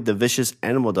to avoid the vicious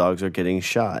animal dogs or getting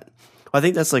shot. I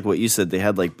think that's like what you said. They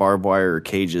had like barbed wire or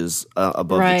cages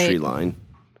above the tree line.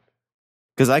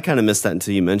 Because I kind of missed that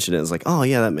until you mentioned it. It's like, oh,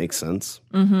 yeah, that makes sense.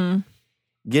 Mm-hmm.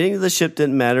 Getting to the ship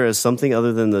didn't matter as something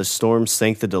other than the storm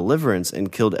sank the Deliverance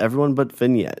and killed everyone but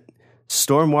Vignette.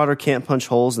 Storm water can't punch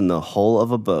holes in the hull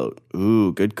of a boat.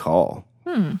 Ooh, good call.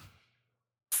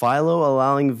 Philo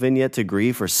allowing Vignette to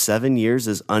grieve for 7 years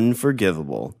is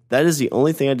unforgivable. That is the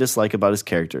only thing I dislike about his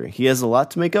character. He has a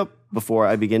lot to make up before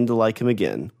I begin to like him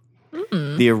again.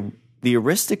 The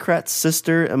aristocrat's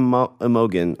sister,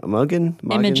 Imogen.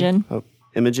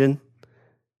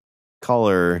 Call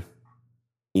her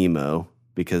Emo,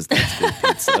 because that's good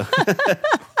pizza.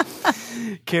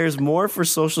 Cares more for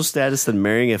social status than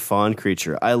marrying a fawn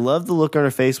creature. I love the look on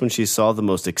her face when she saw the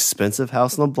most expensive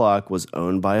house on the block was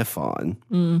owned by a fawn.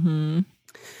 Mm-hmm.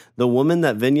 The woman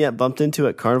that Vignette bumped into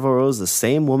at Carnival Row is the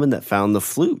same woman that found the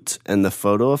flute and the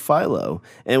photo of Philo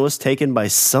and was taken by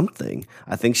something.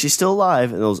 I think she's still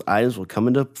alive, and those items will come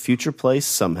into future place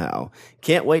somehow.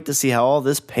 Can't wait to see how all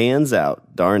this pans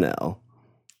out. Darnell.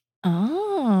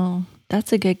 Oh,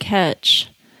 that's a good catch.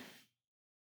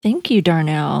 Thank you,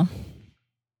 Darnell.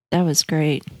 That was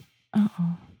great.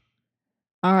 Uh-oh.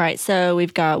 All right, so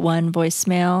we've got one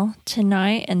voicemail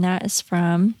tonight, and that is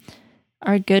from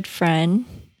our good friend,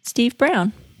 Steve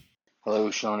Brown. Hello,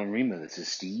 Sean and Rima. This is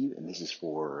Steve, and this is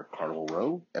for Carnival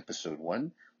Row, Episode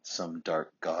 1, Some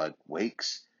Dark God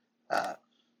Wakes.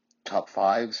 Top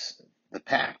fives, The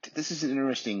Pact. This is an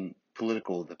interesting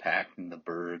political, The Pact and the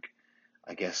Burg.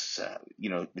 I guess,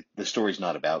 the story's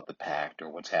not about the Pact or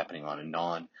what's happening on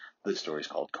Anon. The story's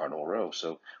called Carnival Row,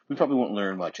 so we probably won't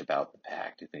learn much about the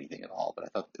Pact, if anything at all, but I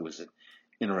thought it was an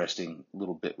interesting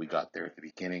little bit we got there at the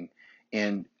beginning.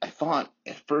 And at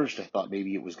first I thought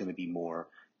maybe it was going to be more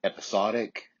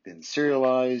episodic than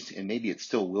serialized, and maybe it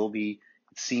still will be.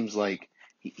 It seems like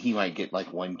he might get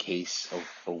like one case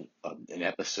of an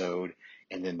episode,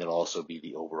 and then there'll also be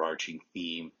the overarching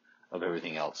theme of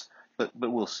everything else. But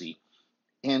we'll see.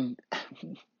 And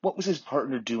what was his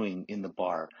partner doing in the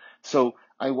bar? So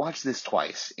I watched this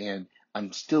twice, and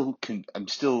I'm still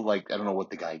like, I don't know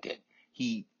what the guy did.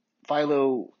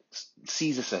 Philo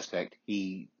sees a suspect.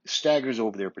 He staggers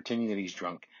over there pretending that he's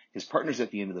drunk. His partner's at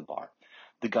the end of the bar.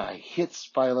 The guy hits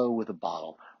Philo with a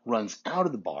bottle, runs out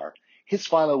of the bar, hits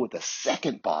Philo with a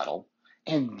second bottle,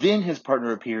 and then his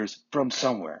partner appears from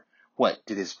somewhere. What,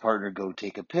 did his partner go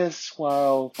take a piss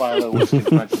while Philo was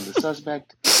confronting the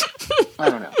suspect? I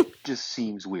don't know. It just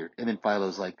seems weird. And then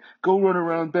Philo's like, go run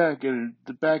around back in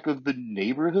the back of the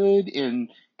neighborhood and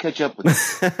catch up with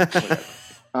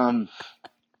him.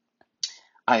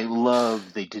 I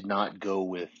love they did not go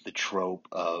with the trope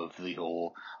of the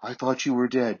whole, I thought you were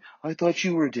dead,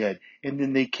 and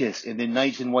then they kiss, and then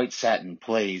Night in White Satin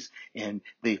plays, and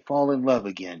they fall in love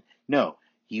again. No,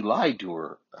 he lied to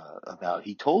her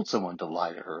he told someone to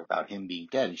lie to her about him being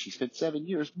dead, and she spent 7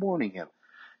 years mourning him.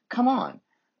 Come on.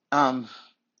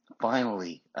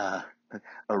 Finally, I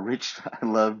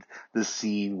loved the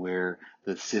scene where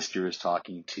the sister is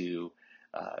talking to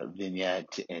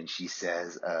Vignette, and she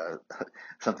says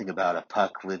something about a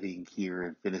puck living here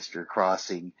in Finister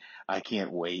Crossing. I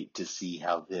can't wait to see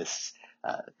how this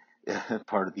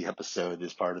part of the episode,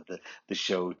 this part of the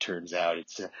show turns out.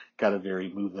 It's got a very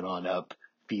moving on up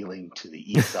feeling to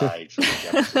the east side, so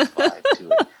Jefferson's vibe to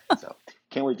it. So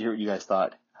can't wait to hear what you guys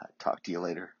thought. Talk to you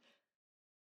later.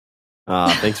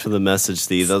 Thanks for the message,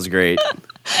 Steve. That was great.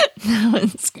 That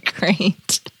was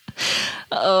great.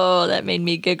 Oh, that made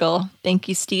me giggle. Thank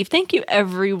you, Steve. Thank you,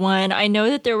 everyone. I know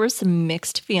that there were some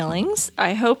mixed feelings.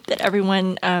 I hope that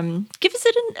everyone give us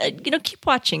keep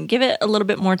watching. Give it a little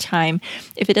bit more time.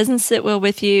 If it doesn't sit well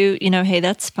with you, hey,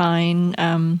 that's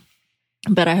fine.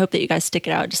 But I hope that you guys stick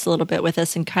it out just a little bit with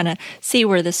us and kind of see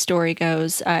where this story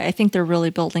goes. I think they're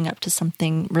really building up to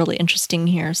something really interesting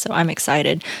here, so I'm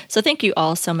excited. So thank you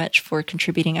all so much for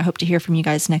contributing. I hope to hear from you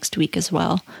guys next week as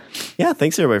well. Yeah,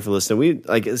 thanks everybody for listening. We,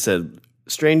 like I said,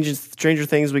 Stranger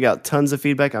Things, we got tons of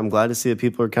feedback. I'm glad to see that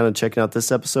people are kind of checking out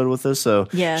this episode with us. So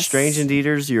yes. Strange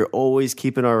Indeeders, you're always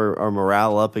keeping our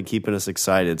morale up and keeping us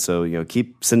excited. So,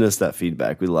 keep sending us that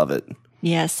feedback. We love it.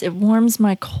 Yes, it warms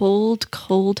my cold,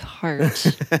 cold heart.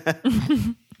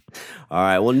 All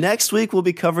right. Well, next week we'll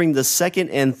be covering the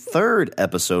second and third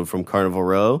episode from Carnival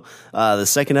Row. The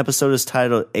second episode is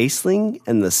titled Aisling,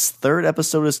 and the third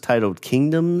episode is titled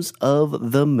Kingdoms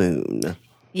of the Moon.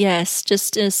 Yes,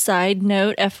 just a side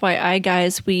note, FYI,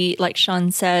 guys, like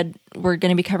Sean said, we're going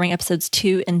to be covering episodes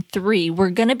 2 and 3. We're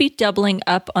going to be doubling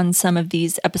up on some of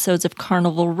these episodes of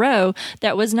Carnival Row.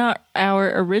 That was not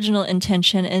our original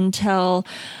intention until,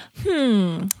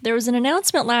 there was an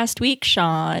announcement last week,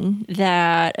 Sean,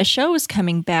 that a show was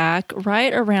coming back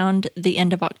right around the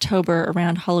end of October,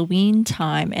 around Halloween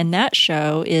time. And that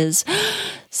show is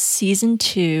season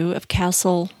 2 of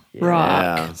Castle Rock.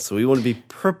 Yeah, so we want to be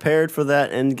prepared for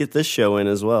that and get this show in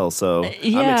as well. So I'm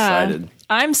excited.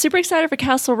 I'm super excited for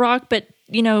Castle Rock, but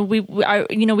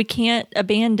we can't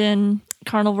abandon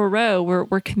Carnival Row.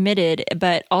 We're committed,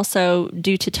 but also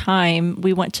due to time,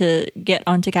 we want to get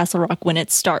onto Castle Rock when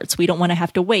it starts. We don't want to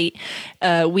have to wait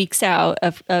weeks out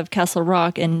of Castle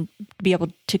Rock and be able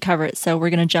to cover it. So we're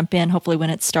going to jump in hopefully when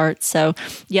it starts. So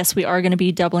yes, we are going to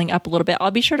be doubling up a little bit. I'll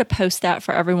be sure to post that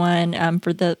for everyone,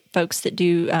 for the folks that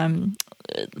do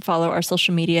follow our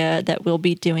social media, that we'll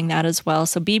be doing that as well.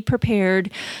 So be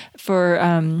prepared for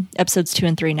episodes 2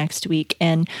 and 3 next week.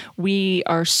 And we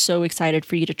are so excited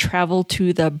for you to travel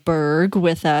to the Berg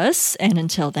with us. And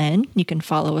until then, you can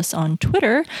follow us on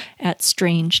Twitter at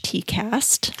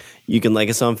StrangeTcast. You can like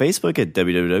us on Facebook at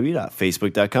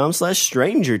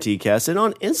www.facebook.com/StrangerTcast and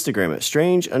on Instagram at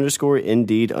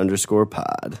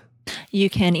strange_indeed_pod. You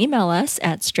can email us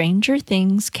at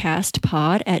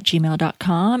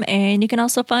strangerthingscastpod@gmail.com, and you can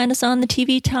also find us on the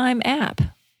TV Time app.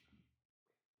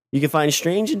 You can find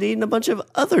Strange Indeed and a bunch of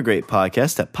other great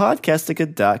podcasts at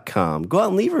podcastica.com. Go out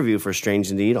and leave a review for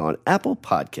Strange Indeed on Apple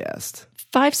Podcast.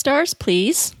 5 stars,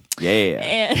 please. Yeah.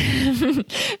 And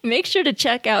make sure to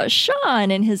check out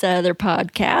Sean and his other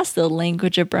podcast, The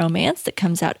Language of Bromance, that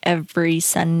comes out every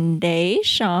Sunday.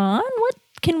 Sean, what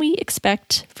can we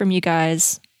expect from you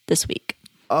guys this week?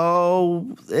 Oh,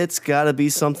 it's got to be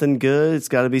something good. It's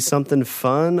got to be something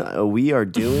fun. We are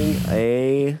doing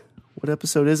what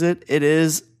episode is it? It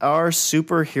is our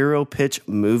superhero pitch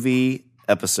movie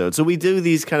episode. So we do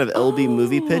these kind of LB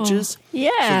movie pitches. Yeah.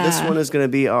 So this one is going to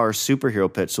be our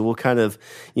superhero pitch. So we'll kind of,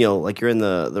 like you're in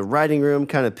the writing room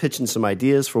kind of pitching some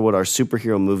ideas for what our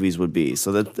superhero movies would be.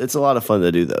 So it's a lot of fun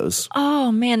to do those.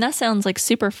 Oh, man, that sounds like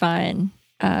super fun.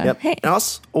 Yep. Hey. And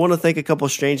also, I want to thank a couple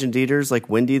of Strange Indeeders like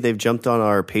Wendy. They've jumped on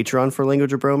our Patreon for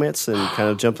Language of Bromance and kind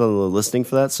of jumped on the listing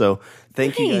for that. So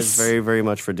thank you guys very, very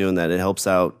much for doing that. It helps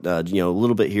out, a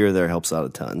little bit here or there, helps out a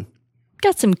ton.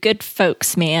 Got some good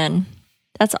folks, man.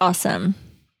 That's awesome.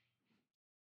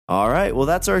 All right. Well,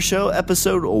 that's our show,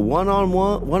 episode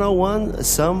 101,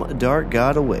 Some Dark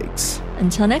God Awakes.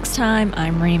 Until next time,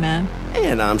 I'm Rima.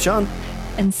 And I'm Sean.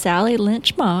 And Sally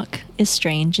Lynch Mock is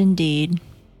Strange Indeed.